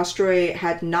that Ostroy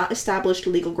had not established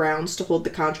legal grounds to hold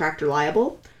the contractor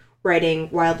liable, writing,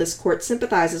 while this court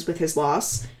sympathizes with his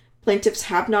loss, plaintiffs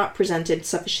have not presented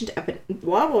sufficient evidence...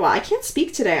 Blah, blah, blah. I can't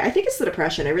speak today. I think it's the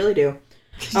depression. I really do.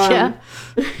 Yeah.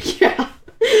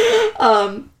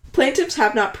 Plaintiffs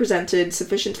have not presented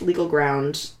sufficient legal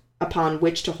ground upon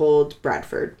which to hold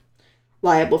Bradford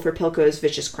liable for Pilko's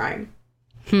vicious crime.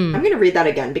 I'm going to read that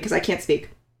again because I can't speak.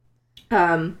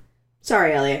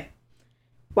 Sorry, Elliot.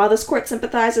 While this court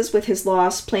sympathizes with his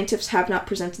loss, plaintiffs have not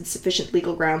presented sufficient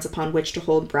legal grounds upon which to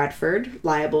hold Bradford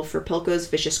liable for Pilko's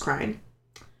vicious crime.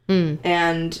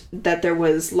 And that there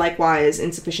was likewise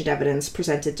insufficient evidence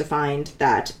presented to find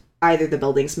that either the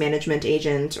building's management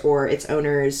agent or its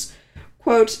owners,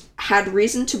 quote, had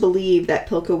reason to believe that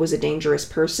Pilko was a dangerous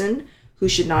person who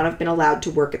should not have been allowed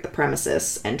to work at the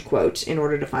premises, end quote, in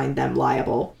order to find them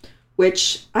liable.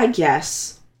 Which, I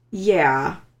guess,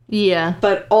 yeah. Yeah.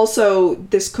 But also,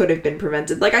 this could have been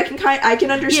prevented. Like, I can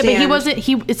understand. Yeah, but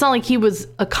it's not like he was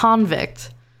a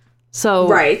convict. So,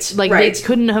 right. They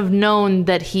couldn't have known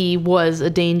that he was a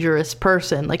dangerous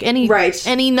person. Like,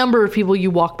 any number of people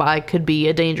you walk by could be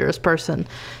a dangerous person.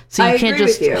 So you can't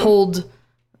just hold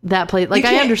that place. Like,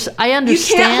 I understand. You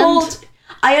can't hold...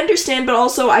 I understand, but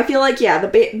also I feel like, yeah,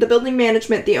 the building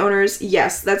management, the owners,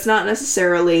 yes, that's not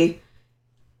necessarily...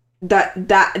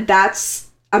 That's...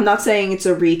 I'm not saying it's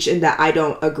a reach in that I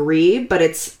don't agree, but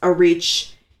it's a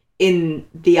reach in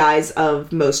the eyes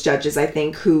of most judges, I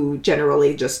think, who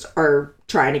generally just are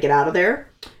trying to get out of there.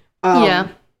 Yeah.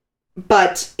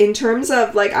 But in terms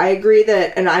of, like, I agree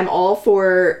that, and I'm all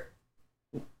for...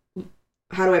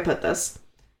 How do I put this?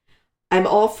 I'm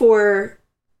all for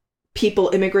people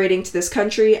immigrating to this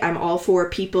country. I'm all for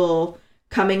people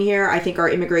coming here. I think our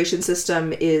immigration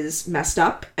system is messed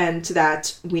up and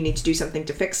that we need to do something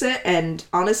to fix it. And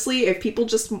honestly, if people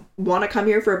just want to come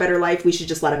here for a better life, we should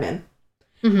just let them in.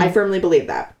 I firmly believe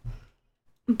that.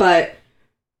 But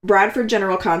Bradford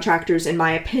General Contractors, in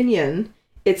my opinion,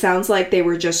 it sounds like they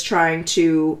were just trying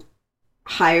to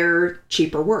hire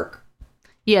cheaper work.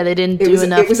 Yeah, they didn't do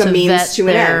enough. It was a means to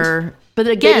an end. But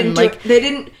again, they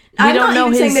didn't. I'm not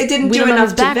even saying they didn't do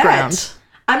enough to vet.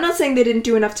 I'm not saying they didn't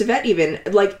do enough to vet even.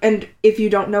 Like, and if you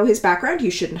don't know his background,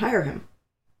 you shouldn't hire him.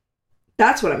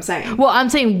 That's what I'm saying. Well, I'm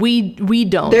saying we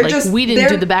don't. We didn't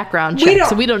do the background check,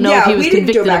 so we don't know if he was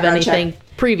convicted of anything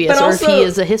previous or if he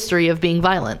has a history of being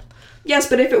violent. Yes,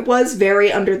 but if it was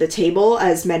very under the table,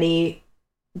 as many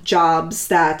jobs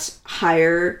that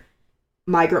hire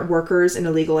migrant workers and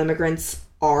illegal immigrants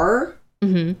are,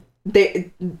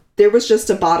 there was just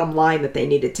a bottom line that they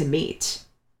needed to meet.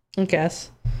 I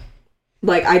guess.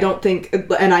 Like, I don't think,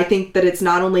 and I think that it's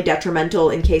not only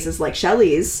detrimental in cases like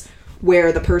Shelley's,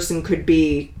 where the person could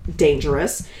be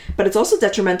dangerous, but it's also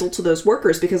detrimental to those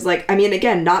workers because, like, I mean,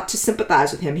 again, not to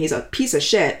sympathize with him, he's a piece of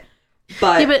shit,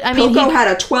 but Pilko had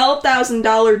a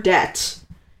 $12,000 debt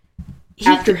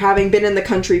after having been in the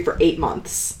country for 8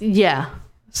 months. Yeah.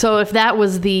 So if that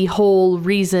was the whole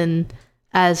reason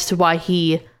as to why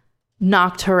he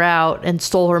knocked her out and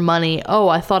stole her money, oh,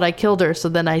 I thought I killed her, so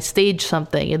then I staged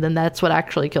something, and then that's what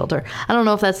actually killed her. I don't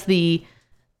know if that's the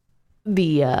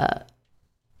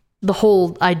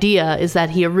whole idea is that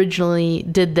he originally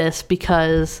did this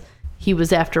because he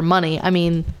was after money. I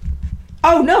mean,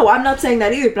 oh no, I'm not saying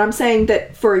that either, but I'm saying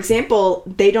that, for example,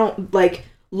 they don't like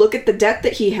look at the debt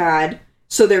that he had,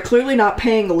 so they're clearly not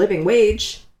paying a living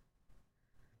wage.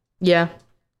 yeah.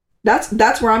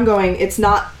 That's where I'm going. It's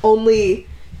not only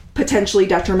potentially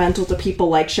detrimental to people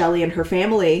like Shelley and her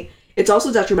family, it's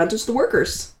also detrimental to the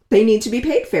workers. They need to be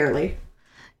paid fairly.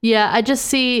 Yeah, I just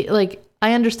see, like,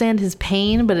 I understand his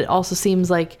pain, but it also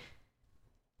seems like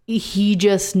he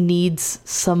just needs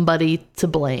somebody to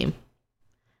blame.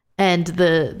 And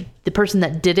the person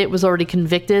that did it was already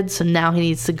convicted, so now he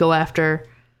needs to go after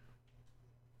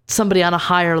somebody on a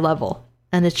higher level.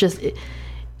 And it's just,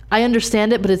 I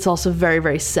understand it, but it's also very,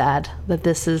 very sad that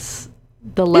this is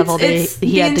the level he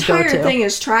had to go to. The entire thing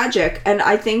is tragic, and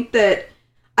I think that,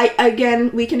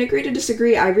 again, we can agree to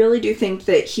disagree. I really do think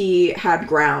that he had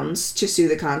grounds to sue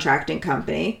the contracting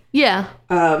company. Yeah.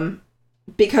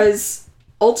 Because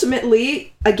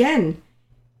ultimately, again,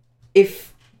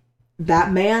 if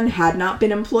that man had not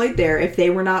been employed there, if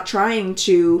they were not trying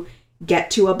to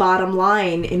get to a bottom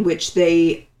line in which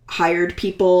they hired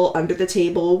people under the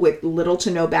table with little to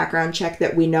no background check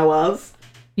that we know of.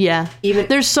 Yeah. Even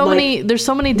there's so many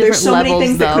different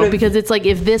levels though, because it's like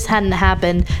if this hadn't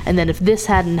happened and then if this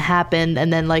hadn't happened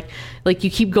and then like you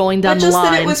keep going down the line. But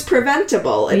just that it was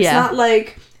preventable. It's not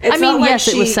like yes,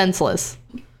 it was senseless.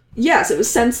 Yes, it was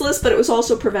senseless, but it was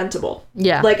also preventable.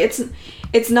 Yeah. Like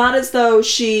it's not as though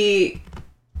she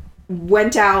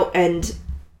went out and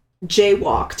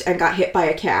jaywalked and got hit by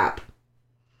a cab.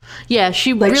 Yeah,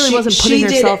 she really wasn't putting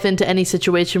herself into any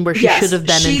situation where she should have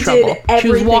been in trouble. She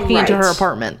was walking into her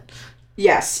apartment.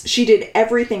 Yes, she did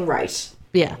everything right.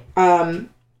 Yeah.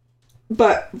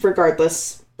 But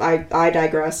regardless, I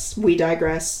digress. We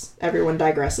digress. Everyone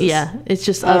digresses. Yeah, it's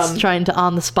just us trying to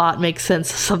on the spot make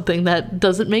sense of something that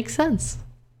doesn't make sense.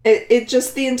 It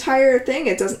just, the entire thing,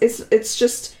 it doesn't, it's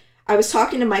just, I was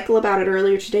talking to Michael about it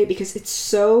earlier today because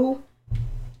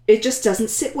it just doesn't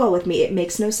sit well with me. It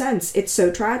makes no sense. It's so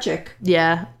tragic.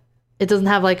 Yeah. It doesn't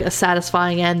have like a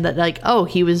satisfying end that like, oh,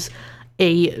 he was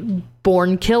a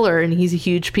born killer and he's a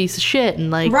huge piece of shit and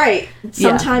like. Right.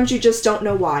 Sometimes you just don't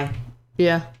know why.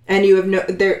 Yeah. And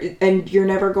you're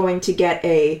never going to get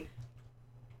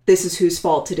this is whose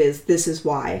fault it is. This is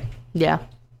why. Yeah.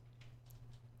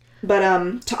 But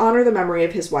to honor the memory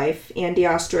of his wife, Andy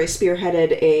Ostroy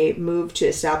spearheaded a move to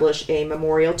establish a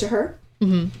memorial to her.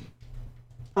 Mm-hmm.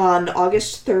 On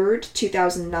August 3rd,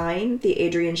 2009, the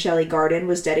Adrienne Shelly Garden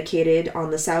was dedicated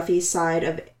on the southeast side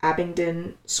of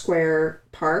Abingdon Square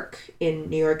Park in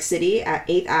New York City at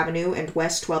 8th Avenue and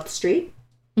West 12th Street.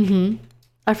 Mm-hmm.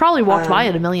 I've probably walked by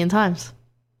it a million times.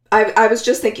 I was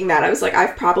just thinking that. I was like,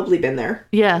 I've probably been there.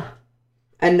 Yeah.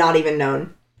 And not even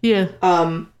known. Yeah.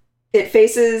 It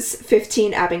faces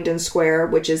 15 Abingdon Square,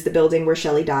 which is the building where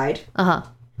Shelley died. Uh-huh.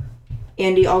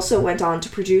 Andy also went on to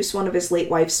produce one of his late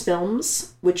wife's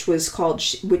films, which is called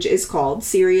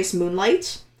Serious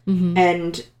Moonlight. Mm-hmm.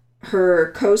 And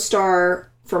her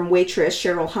co-star from Waitress,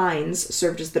 Cheryl Hines,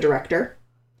 served as the director.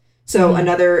 So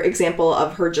another example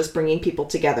of her just bringing people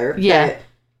together. Yeah. That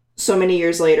so many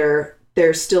years later,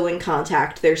 they're still in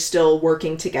contact. They're still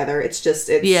working together. It's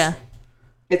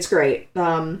great.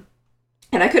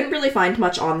 And I couldn't really find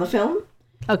much on the film.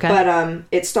 Okay. But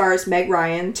it stars Meg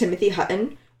Ryan, Timothy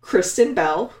Hutton, Kristen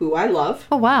Bell, who I love.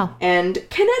 Oh, wow. And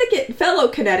fellow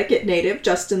Connecticut native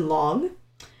Justin Long.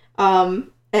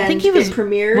 And I think he was, it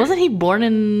premiered... Wasn't he born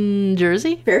in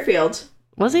Jersey? Fairfield.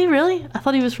 Was he really? I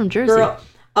thought he was from Jersey. Girl,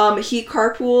 he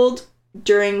carpooled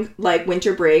during like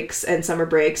winter breaks and summer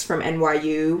breaks from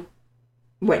NYU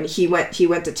when he went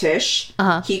to Tisch.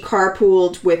 Uh-huh. He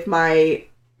carpooled with my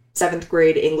 7th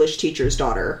grade English teacher's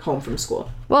daughter home from school.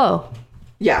 Whoa.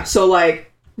 Yeah, so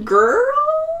like, girl...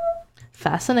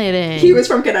 Fascinating. He was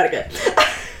from Connecticut.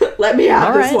 Let me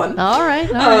have this one. All right.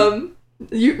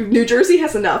 New Jersey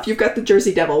has enough. You've got the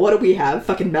Jersey Devil. What do we have?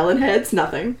 Fucking melon heads?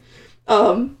 Nothing.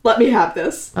 Let me have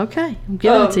this. Okay. I'm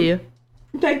giving it to you.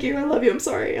 Thank you. I love you. I'm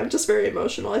sorry. I'm just very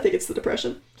emotional. I think it's the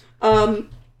depression.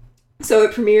 So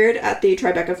it premiered at the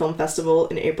Tribeca Film Festival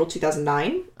in April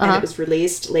 2009. And it was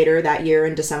released later that year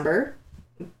in December,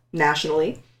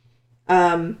 nationally.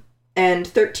 And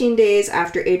 13 days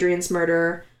after Adrienne's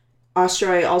murder,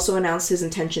 Ostroy also announced his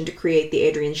intention to create the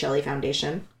Adrienne Shelly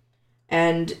Foundation.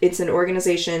 And it's an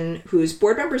organization whose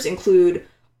board members include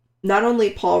not only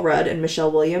Paul Rudd and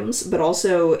Michelle Williams, but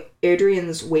also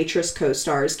Adrienne's Waitress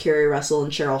co-stars Kerry Russell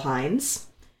and Cheryl Hines.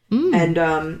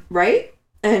 And, right?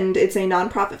 And it's a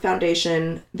nonprofit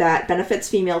foundation that benefits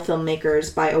female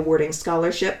filmmakers by awarding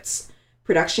scholarships,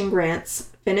 production grants,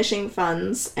 finishing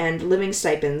funds, and living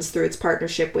stipends through its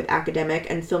partnership with academic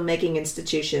and filmmaking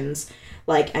institutions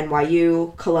like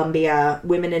NYU, Columbia,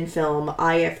 Women in Film,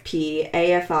 IFP,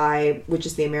 AFI, which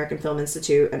is the American Film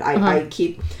Institute, and I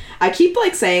keep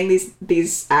like saying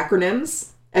these acronyms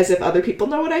as if other people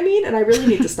know what I mean, and I really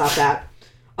need to stop that.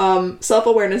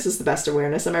 Self-awareness is the best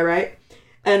awareness, am I right?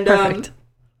 And Perfect.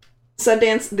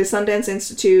 the Sundance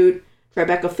Institute,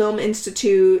 Tribeca Film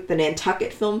Institute, the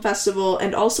Nantucket Film Festival,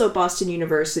 and also Boston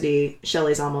University,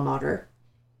 Shelley's alma mater.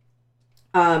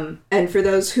 And for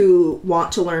those who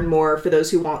want to learn more, for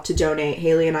those who want to donate,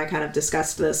 Haley and I kind of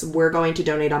discussed this. We're going to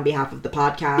donate on behalf of the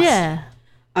podcast. Yeah.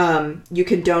 You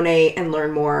can donate and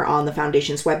learn more on the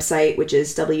foundation's website, which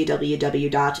is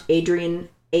www.adrienne,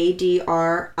 ADRIENNE,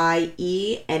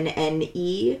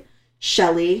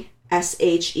 Shelley,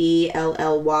 SHELLY,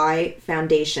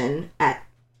 Foundation at...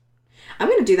 I'm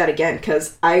going to do that again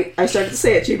because I started to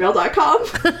say at gmail.com.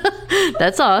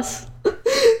 That's us.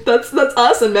 That's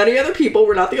us and many other people.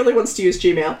 We're not the only ones to use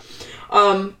Gmail.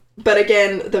 But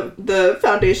again, the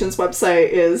foundation's website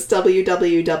is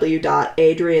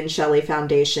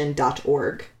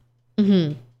www.adrienneshelleyfoundation.org.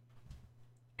 Mm-hmm.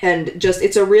 And just,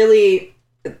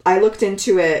 I looked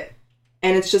into it,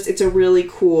 and it's a really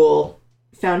cool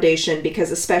foundation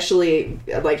because, especially,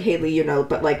 like Haley, you know,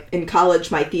 but like in college,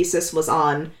 my thesis was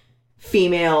on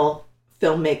female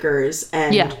filmmakers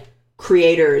and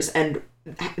creators and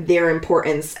their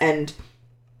importance. And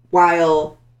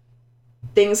while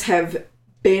things have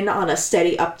been on a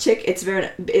steady uptick, it's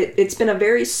been a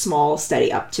very small steady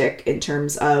uptick in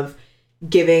terms of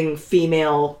giving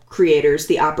female creators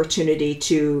the opportunity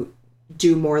to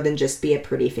do more than just be a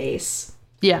pretty face.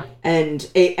 Yeah. And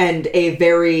a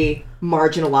very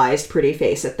marginalized pretty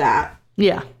face at that.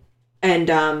 Yeah.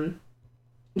 And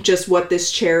just what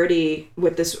this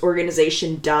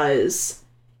organization does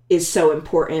is so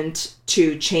important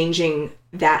to changing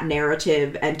that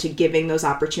narrative and to giving those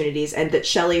opportunities. And that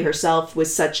Shelley herself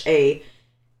was such a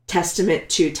testament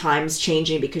to times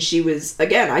changing because she was,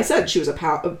 again, I said she was a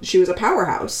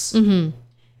powerhouse. Mm-hmm.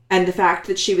 And the fact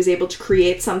that she was able to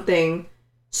create something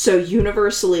so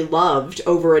universally loved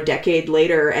over a decade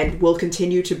later and will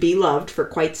continue to be loved for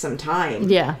quite some time.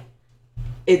 Yeah.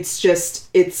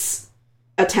 It's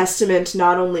a testament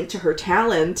not only to her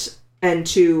talent and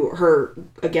to her,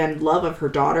 again, love of her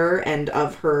daughter and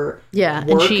of her work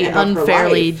and she and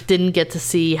unfairly didn't get to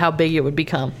see how big it would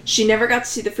become. She never got to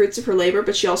see the fruits of her labor,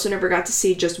 but she also never got to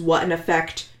see just what an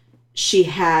effect she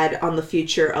had on the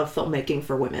future of filmmaking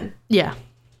for women. Yeah.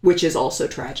 Which is also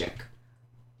tragic.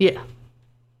 Yeah.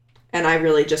 And I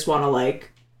really just want to,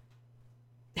 like,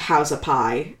 house a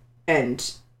pie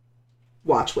and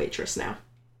watch Waitress now.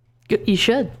 You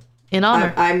should. In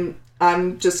honor.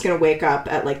 I'm just going to wake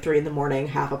up at, like, 3 a.m,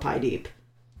 half a pie deep,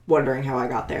 wondering how I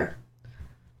got there.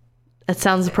 That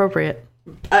sounds appropriate.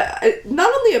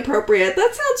 Not only appropriate,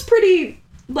 that sounds pretty,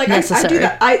 like, necessary. I do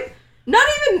that.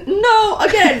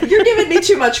 Again, you're giving me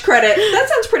too much credit. That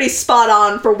sounds pretty spot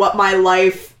on for what my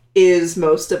life is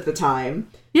most of the time.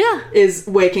 Yeah. Is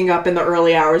waking up in the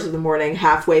early hours of the morning,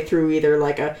 halfway through either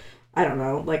like a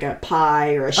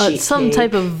pie or a sheet some cake.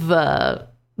 type of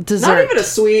dessert. Not even a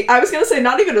sweet. I was going to say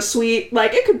not even a sweet.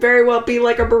 Like, it could very well be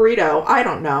like a burrito. I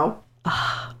don't know.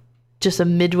 Just a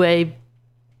midway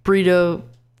burrito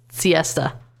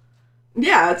siesta.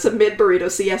 Yeah, it's a mid-burrito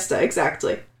siesta,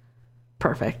 exactly.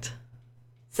 Perfect.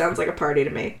 Sounds like a party to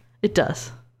me. It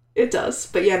does. It does.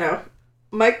 But yeah, no.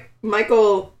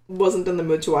 Michael wasn't in the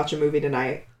mood to watch a movie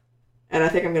tonight, and I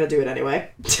think I'm going to do it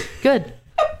anyway. Good.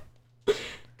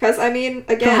 Because, I mean,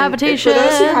 again, cohabitation. For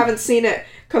those who haven't seen it,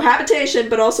 cohabitation,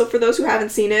 but also for those who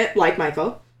haven't seen it, like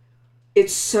Michael,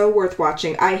 it's so worth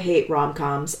watching. I hate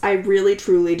rom-coms. I really,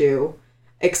 truly do.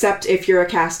 Except if you're a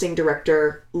casting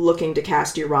director looking to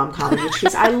cast your rom-com, in which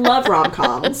case I love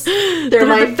rom-coms. They're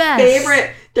my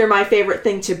favorite. They're my favorite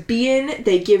thing to be in.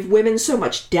 They give women so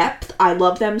much depth. I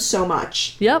love them so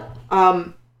much. Yep.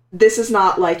 This is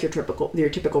not like your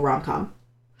typical rom-com.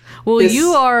 Well,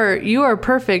 you are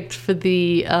perfect for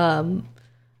the guy,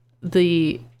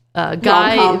 the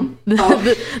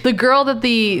girl that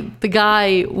the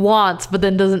guy wants, but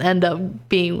then doesn't end up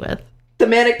being with. The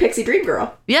manic pixie dream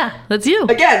girl. Yeah, that's you.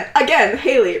 Again,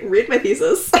 Haley, read my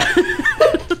thesis.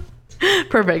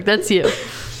 Perfect, that's you.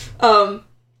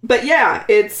 But yeah,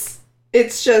 it's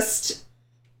just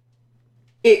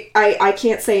I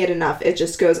can't say it enough. It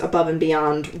just goes above and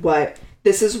beyond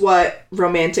this is what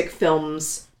romantic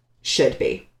films should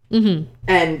be. Mm-hmm.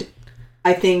 And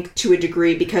I think to a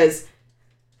degree, because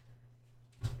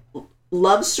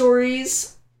love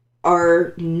stories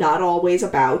are not always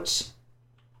about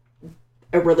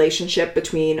a relationship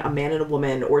between a man and a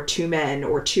woman, or two men,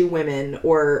 or two women,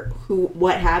 or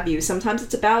what have you. Sometimes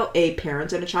it's about a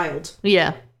parent and a child.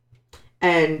 Yeah.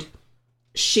 And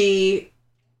she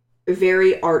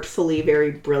very artfully,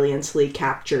 very brilliantly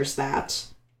captures that.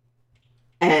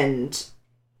 And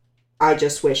I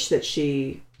just wish that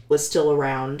she was still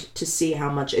around to see how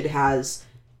much it has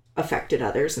affected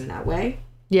others in that way.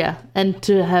 Yeah, and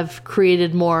to have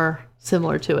created more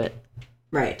similar to it.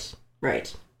 Right.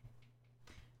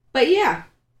 But yeah.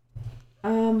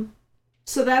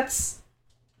 So that's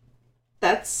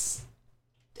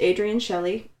Adrienne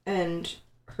Shelly and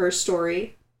her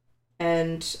story.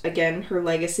 And again, her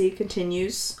legacy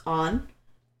continues on.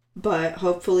 But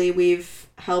hopefully we've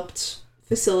helped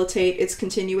facilitate its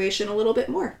continuation a little bit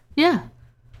more. Yeah.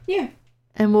 Yeah.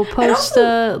 And we'll post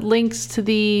links to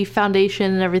the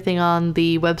foundation and everything on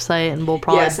the website, and we'll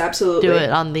probably do it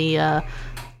on the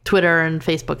Twitter and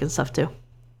Facebook and stuff too.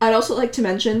 I'd also like to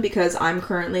mention, because I'm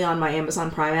currently on my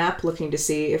Amazon Prime app looking to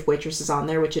see if Waitress is on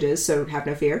there, which it is, so have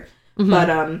no fear. Mm-hmm.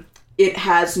 But it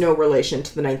has no relation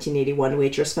to the 1981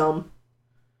 Waitress film.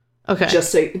 Okay.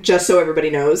 Just so everybody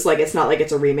knows, like, it's not like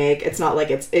it's a remake. It's not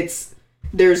like it's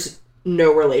there's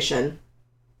no relation.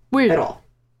 Weird. At all.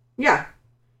 Yeah.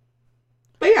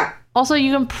 But yeah. Also,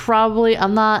 you can probably,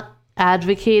 I'm not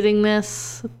advocating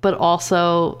this, but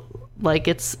also, like,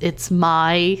 it's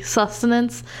my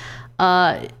sustenance.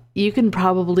 You can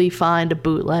probably find a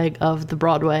bootleg of the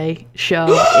Broadway show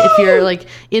if you're, like,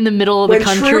 in the middle of the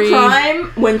country.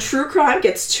 When true crime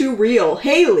gets too real,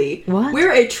 Haley, what?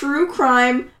 We're a true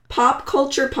crime pop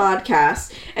culture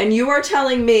podcast, and you are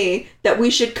telling me that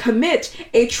we should commit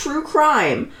a true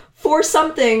crime for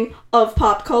something of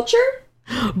pop culture?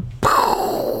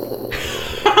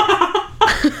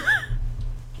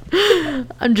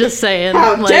 I'm just saying.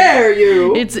 How dare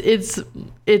you?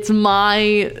 It's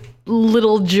my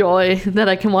little joy that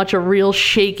I can watch a real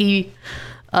shaky,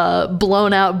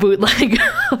 blown out bootleg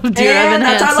of Dear Evan Hansen. And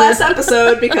that's our last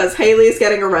episode because Haley's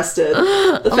getting arrested.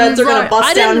 The feds are going to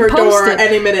bust down her door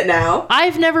any minute now.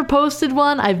 I've never posted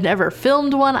one. I've never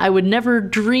filmed one. I would never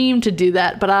dream to do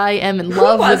that, but I am in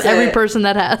love with every person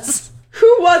that has.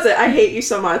 Who was it? I hate you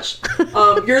so much.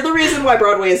 You're the reason why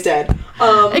Broadway is dead.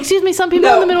 Excuse me, some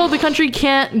people in the middle of the country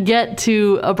can't get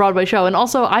to a Broadway show. And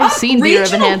also, I've seen Dear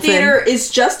Evan Hansen. Regional theater is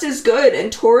just as good,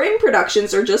 and touring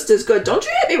productions are just as good. Don't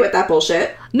you hit me with that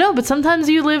bullshit. No, but sometimes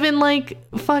you live in, like,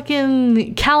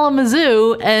 fucking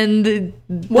Kalamazoo, and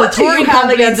what do you have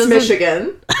against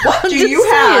Michigan? What do you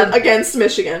have against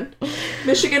Michigan?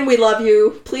 Michigan, we love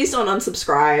you. Please don't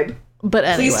unsubscribe. But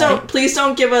anyway. Please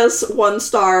don't give us 1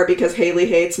 star because Haley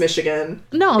hates Michigan.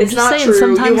 No, I'm just saying true.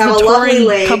 Sometimes the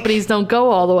touring companies don't go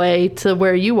all the way to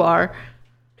where you are.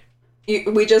 We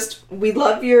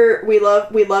love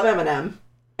Eminem,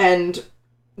 and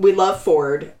we love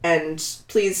Ford, and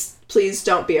please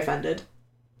don't be offended.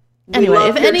 Anyway,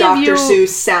 if any of you Dr. Seuss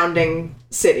sounding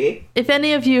city. If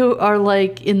any of you are,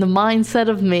 like, in the mindset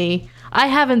of me, I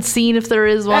haven't seen if there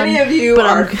is one. Any of you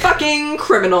are fucking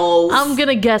criminals. I'm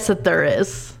gonna guess that there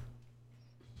is.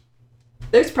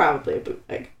 There's probably a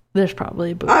bootleg.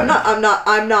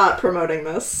 I'm not promoting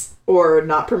this or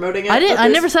not promoting it. I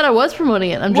never said I was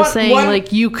promoting it. I'm just saying,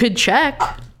 like, you could check.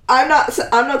 I'm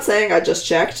not saying I just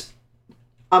checked.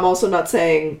 I'm also not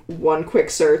saying one quick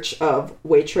search of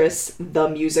Waitress the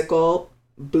musical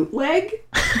bootleg.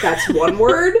 That's one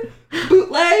word.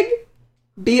 Bootleg.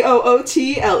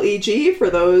 BOOTLEG for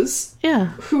those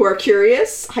who are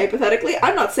curious, hypothetically.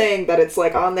 I'm not saying that it's,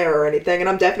 like, on there or anything, and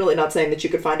I'm definitely not saying that you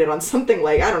could find it on something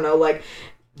like, I don't know, like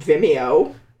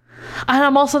Vimeo. And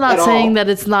I'm also not saying that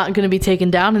it's not going to be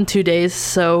taken down in 2 days,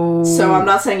 so I'm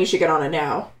not saying you should get on it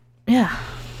now. Yeah.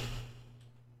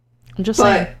 I'm just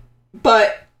saying.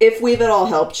 But if we've at all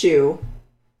helped you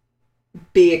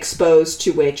be exposed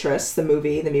to Waitress, the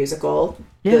movie, the musical,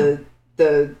 the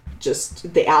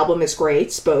album is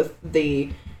great, both the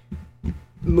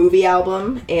movie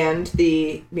album and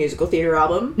the musical theater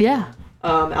album. Yeah.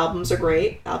 Albums are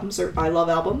great. I love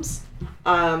albums.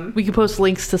 We can post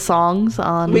links to songs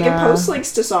on... We can post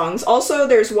links to songs. Also,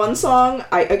 there's one song,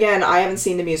 I haven't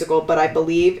seen the musical, but I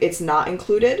believe it's not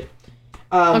included.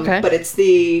 Okay. But it's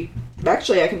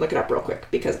actually, I can look it up real quick,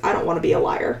 because I don't want to be a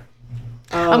liar.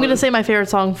 I'm going to say my favorite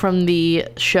song from the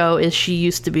show is She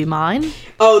Used to Be Mine.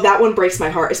 Oh, that one breaks my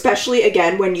heart. Especially,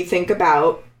 again, when you think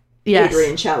about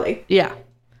Adrienne Shelly. Yeah.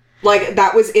 Like,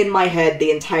 that was in my head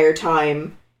the entire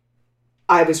time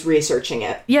I was researching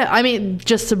it. Yeah, I mean,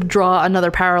 just to draw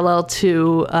another parallel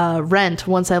to Rent,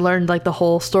 once I learned, like, the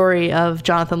whole story of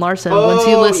Jonathan Larson, once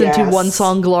you listen to One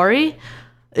Song Glory,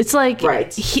 it's like,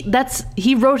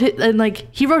 he wrote it, and, like,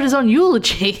 he wrote his own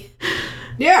eulogy.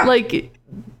 Yeah. Like...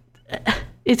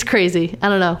 It's crazy. I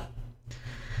don't know.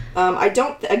 I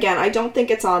don't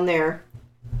think it's on there,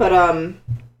 but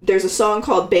there's a song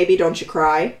called Baby Don't You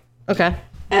Cry. Okay.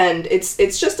 And it's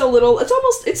just a little,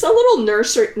 it's a little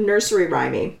nursery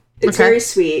rhymey. It's Okay. very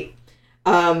sweet.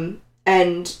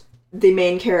 And the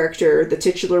main character, the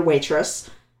titular waitress,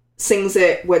 sings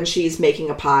it when she's making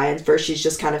a pie. And first she's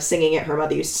just kind of singing it. Her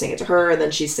mother used to sing it to her, and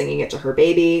then she's singing it to her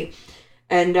baby.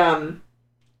 And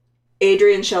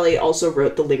Adrienne Shelly also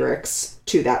wrote the lyrics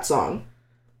to that song,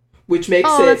 which makes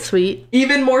that's it sweet.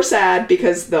 even more sad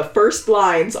because the first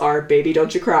lines are "Baby,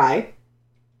 don't you cry,"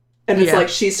 and it's Yeah. like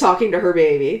she's talking to her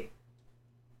baby.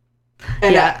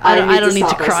 And Yeah, I don't need to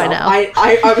stop cry myself. now.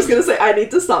 I was gonna say I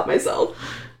need to stop myself.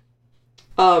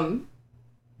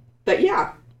 But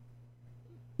yeah.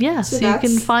 Yeah, so you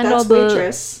can find all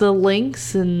the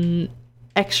links and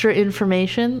extra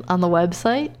information on the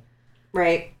website.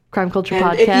 Right.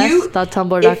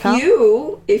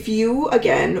 crimeculturepodcast.tumblr.com. If you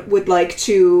again would like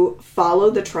to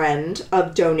follow the trend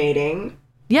of donating,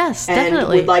 yes, and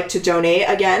definitely would like to donate,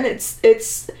 again,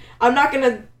 it's I'm not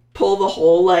gonna pull the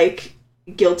whole like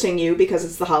guilting you because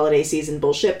it's the holiday season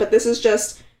bullshit, but this is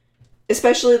just,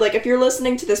 especially like if you're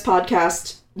listening to this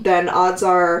podcast, then odds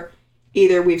are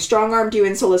either we've strong-armed you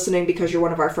into listening because you're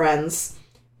one of our friends,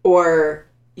 or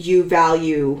you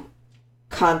value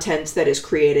content that is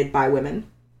created by women.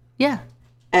 Yeah.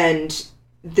 And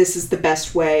this is the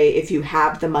best way, if you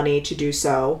have the money to do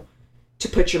so, to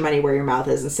put your money where your mouth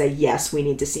is and say, yes, we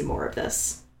need to see more of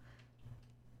this.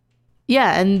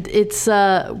 Yeah, and it's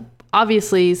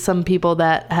obviously some people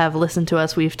that have listened to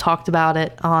us, we've talked about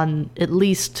it on at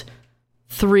least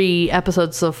 3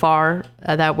 episodes so far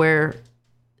that we're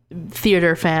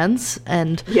theater fans,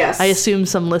 and yes, I assume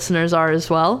some listeners are as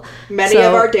well. Many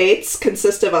of our dates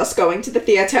consist of us going to the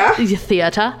theater.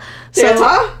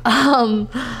 So,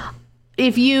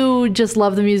 if you just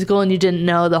love the musical and you didn't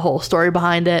know the whole story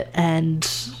behind it, and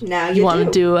now you want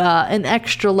to do an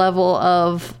extra level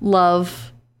of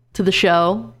love to the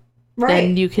show, right,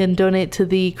 then you can donate to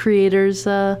the creators.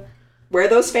 Where are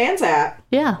those fans at?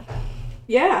 Yeah.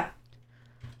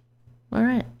 All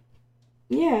right.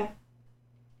 Yeah.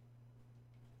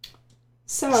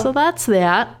 So that's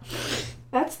that.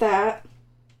 That's that.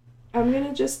 I'm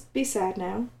gonna just be sad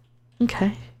now.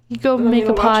 Okay. You go make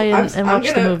a pie and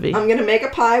watch the movie. I'm gonna make a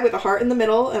pie with a heart in the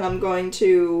middle, and I'm going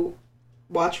to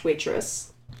watch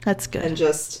Waitress. That's good. And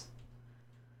just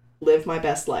live my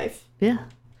best life. Yeah.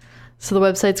 So the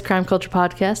website's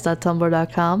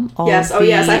crimeculturepodcast.tumblr.com. Yes,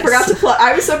 I forgot to plug.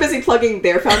 I was so busy plugging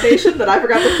their foundation that I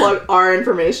forgot to plug our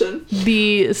information.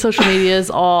 The social media is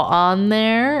all on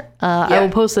there. I will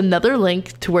post another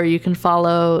link to where you can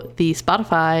follow the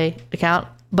Spotify account.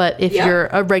 But if you're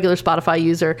a regular Spotify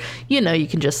user, you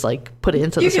can just put it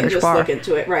into the search bar. You can just look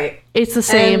into it, right? It's the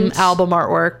same album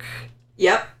artwork.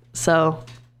 Yep. So,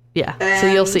 yeah.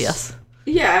 So you'll see us.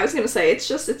 Yeah, I was going to say, it's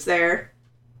there.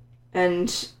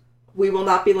 And we will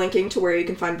not be linking to where you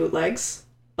can find bootlegs,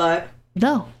 but...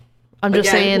 No. I'm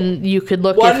just saying you could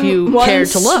look if you cared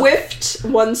to look.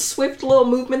 One swift little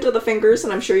movement of the fingers,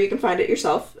 and I'm sure you can find it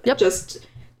yourself. Yep. Just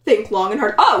think long and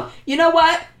hard. Oh, you know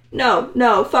what?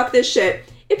 No, fuck this shit.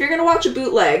 If you're going to watch a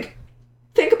bootleg,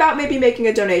 think about maybe making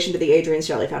a donation to the Adrienne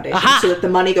Shelly Foundation so that the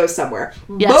money goes somewhere.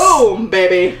 Yes. Boom,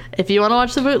 baby. If you want to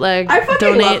watch the bootleg, I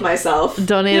fucking love myself.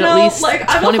 Donate at least $20.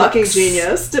 I'm a fucking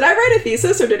genius. Did I write a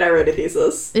thesis or did I write a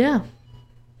thesis? Yeah.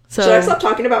 So should I stop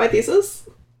talking about my thesis?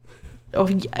 Oh,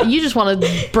 you just want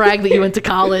to brag that you went to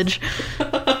college.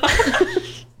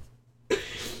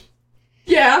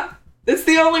 Yeah. It's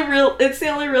the only real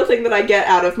thing that I get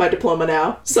out of my diploma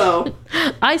now. So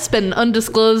I spend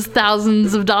undisclosed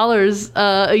thousands of dollars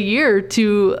a year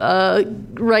to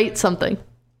write something.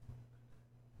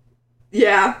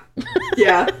 Yeah.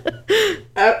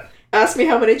 Ask me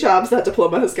how many jobs that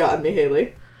diploma has gotten me,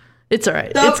 Haley. It's all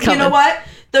right. Though, it's coming.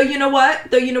 You know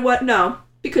what? No.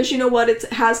 Because you know what it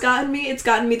has gotten me? It's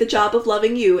gotten me the job of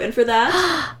loving you. And for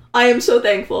that, I am so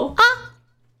thankful.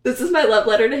 This is my love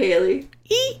letter to Haley.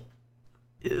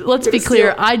 Let's be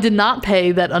clear. I did not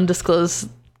pay that undisclosed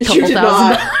couple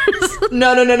 $1,000.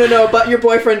 No. But your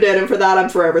boyfriend did. And for that, I'm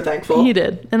forever thankful. He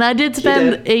did. And I did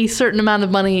spend a certain amount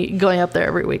of money going up there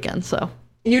every weekend. So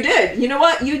you did. You know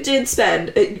what? You did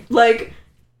spend.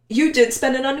 You did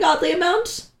spend an ungodly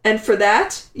amount. And for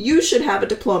that, you should have a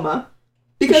diploma.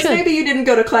 Because maybe you didn't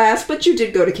go to class, but you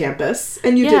did go to campus.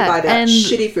 And you did buy that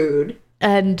shitty food.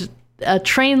 And a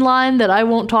train line that I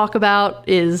won't talk about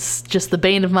is just the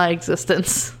bane of my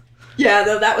existence. Yeah,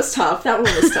 that was tough. That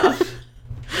one was tough.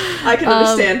 I can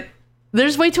understand.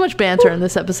 There's way too much banter in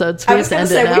this episode, so we I have was to gonna end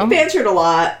say it now. we bantered a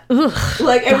lot. Ugh,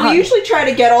 Like, and God. we usually try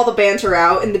to get all the banter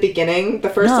out in the beginning. The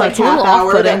first No, like it's a half little hour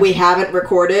off-putting. that we haven't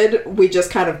recorded, we just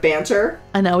kind of banter.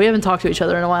 I know, we haven't talked to each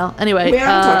other in a while. Anyway, We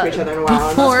haven't talked to each other in a while. and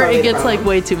that's before probably it the gets like problem.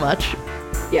 way too much.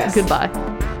 Yes. Goodbye.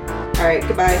 All right.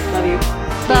 Goodbye. Love you.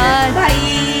 Bye.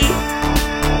 Bye.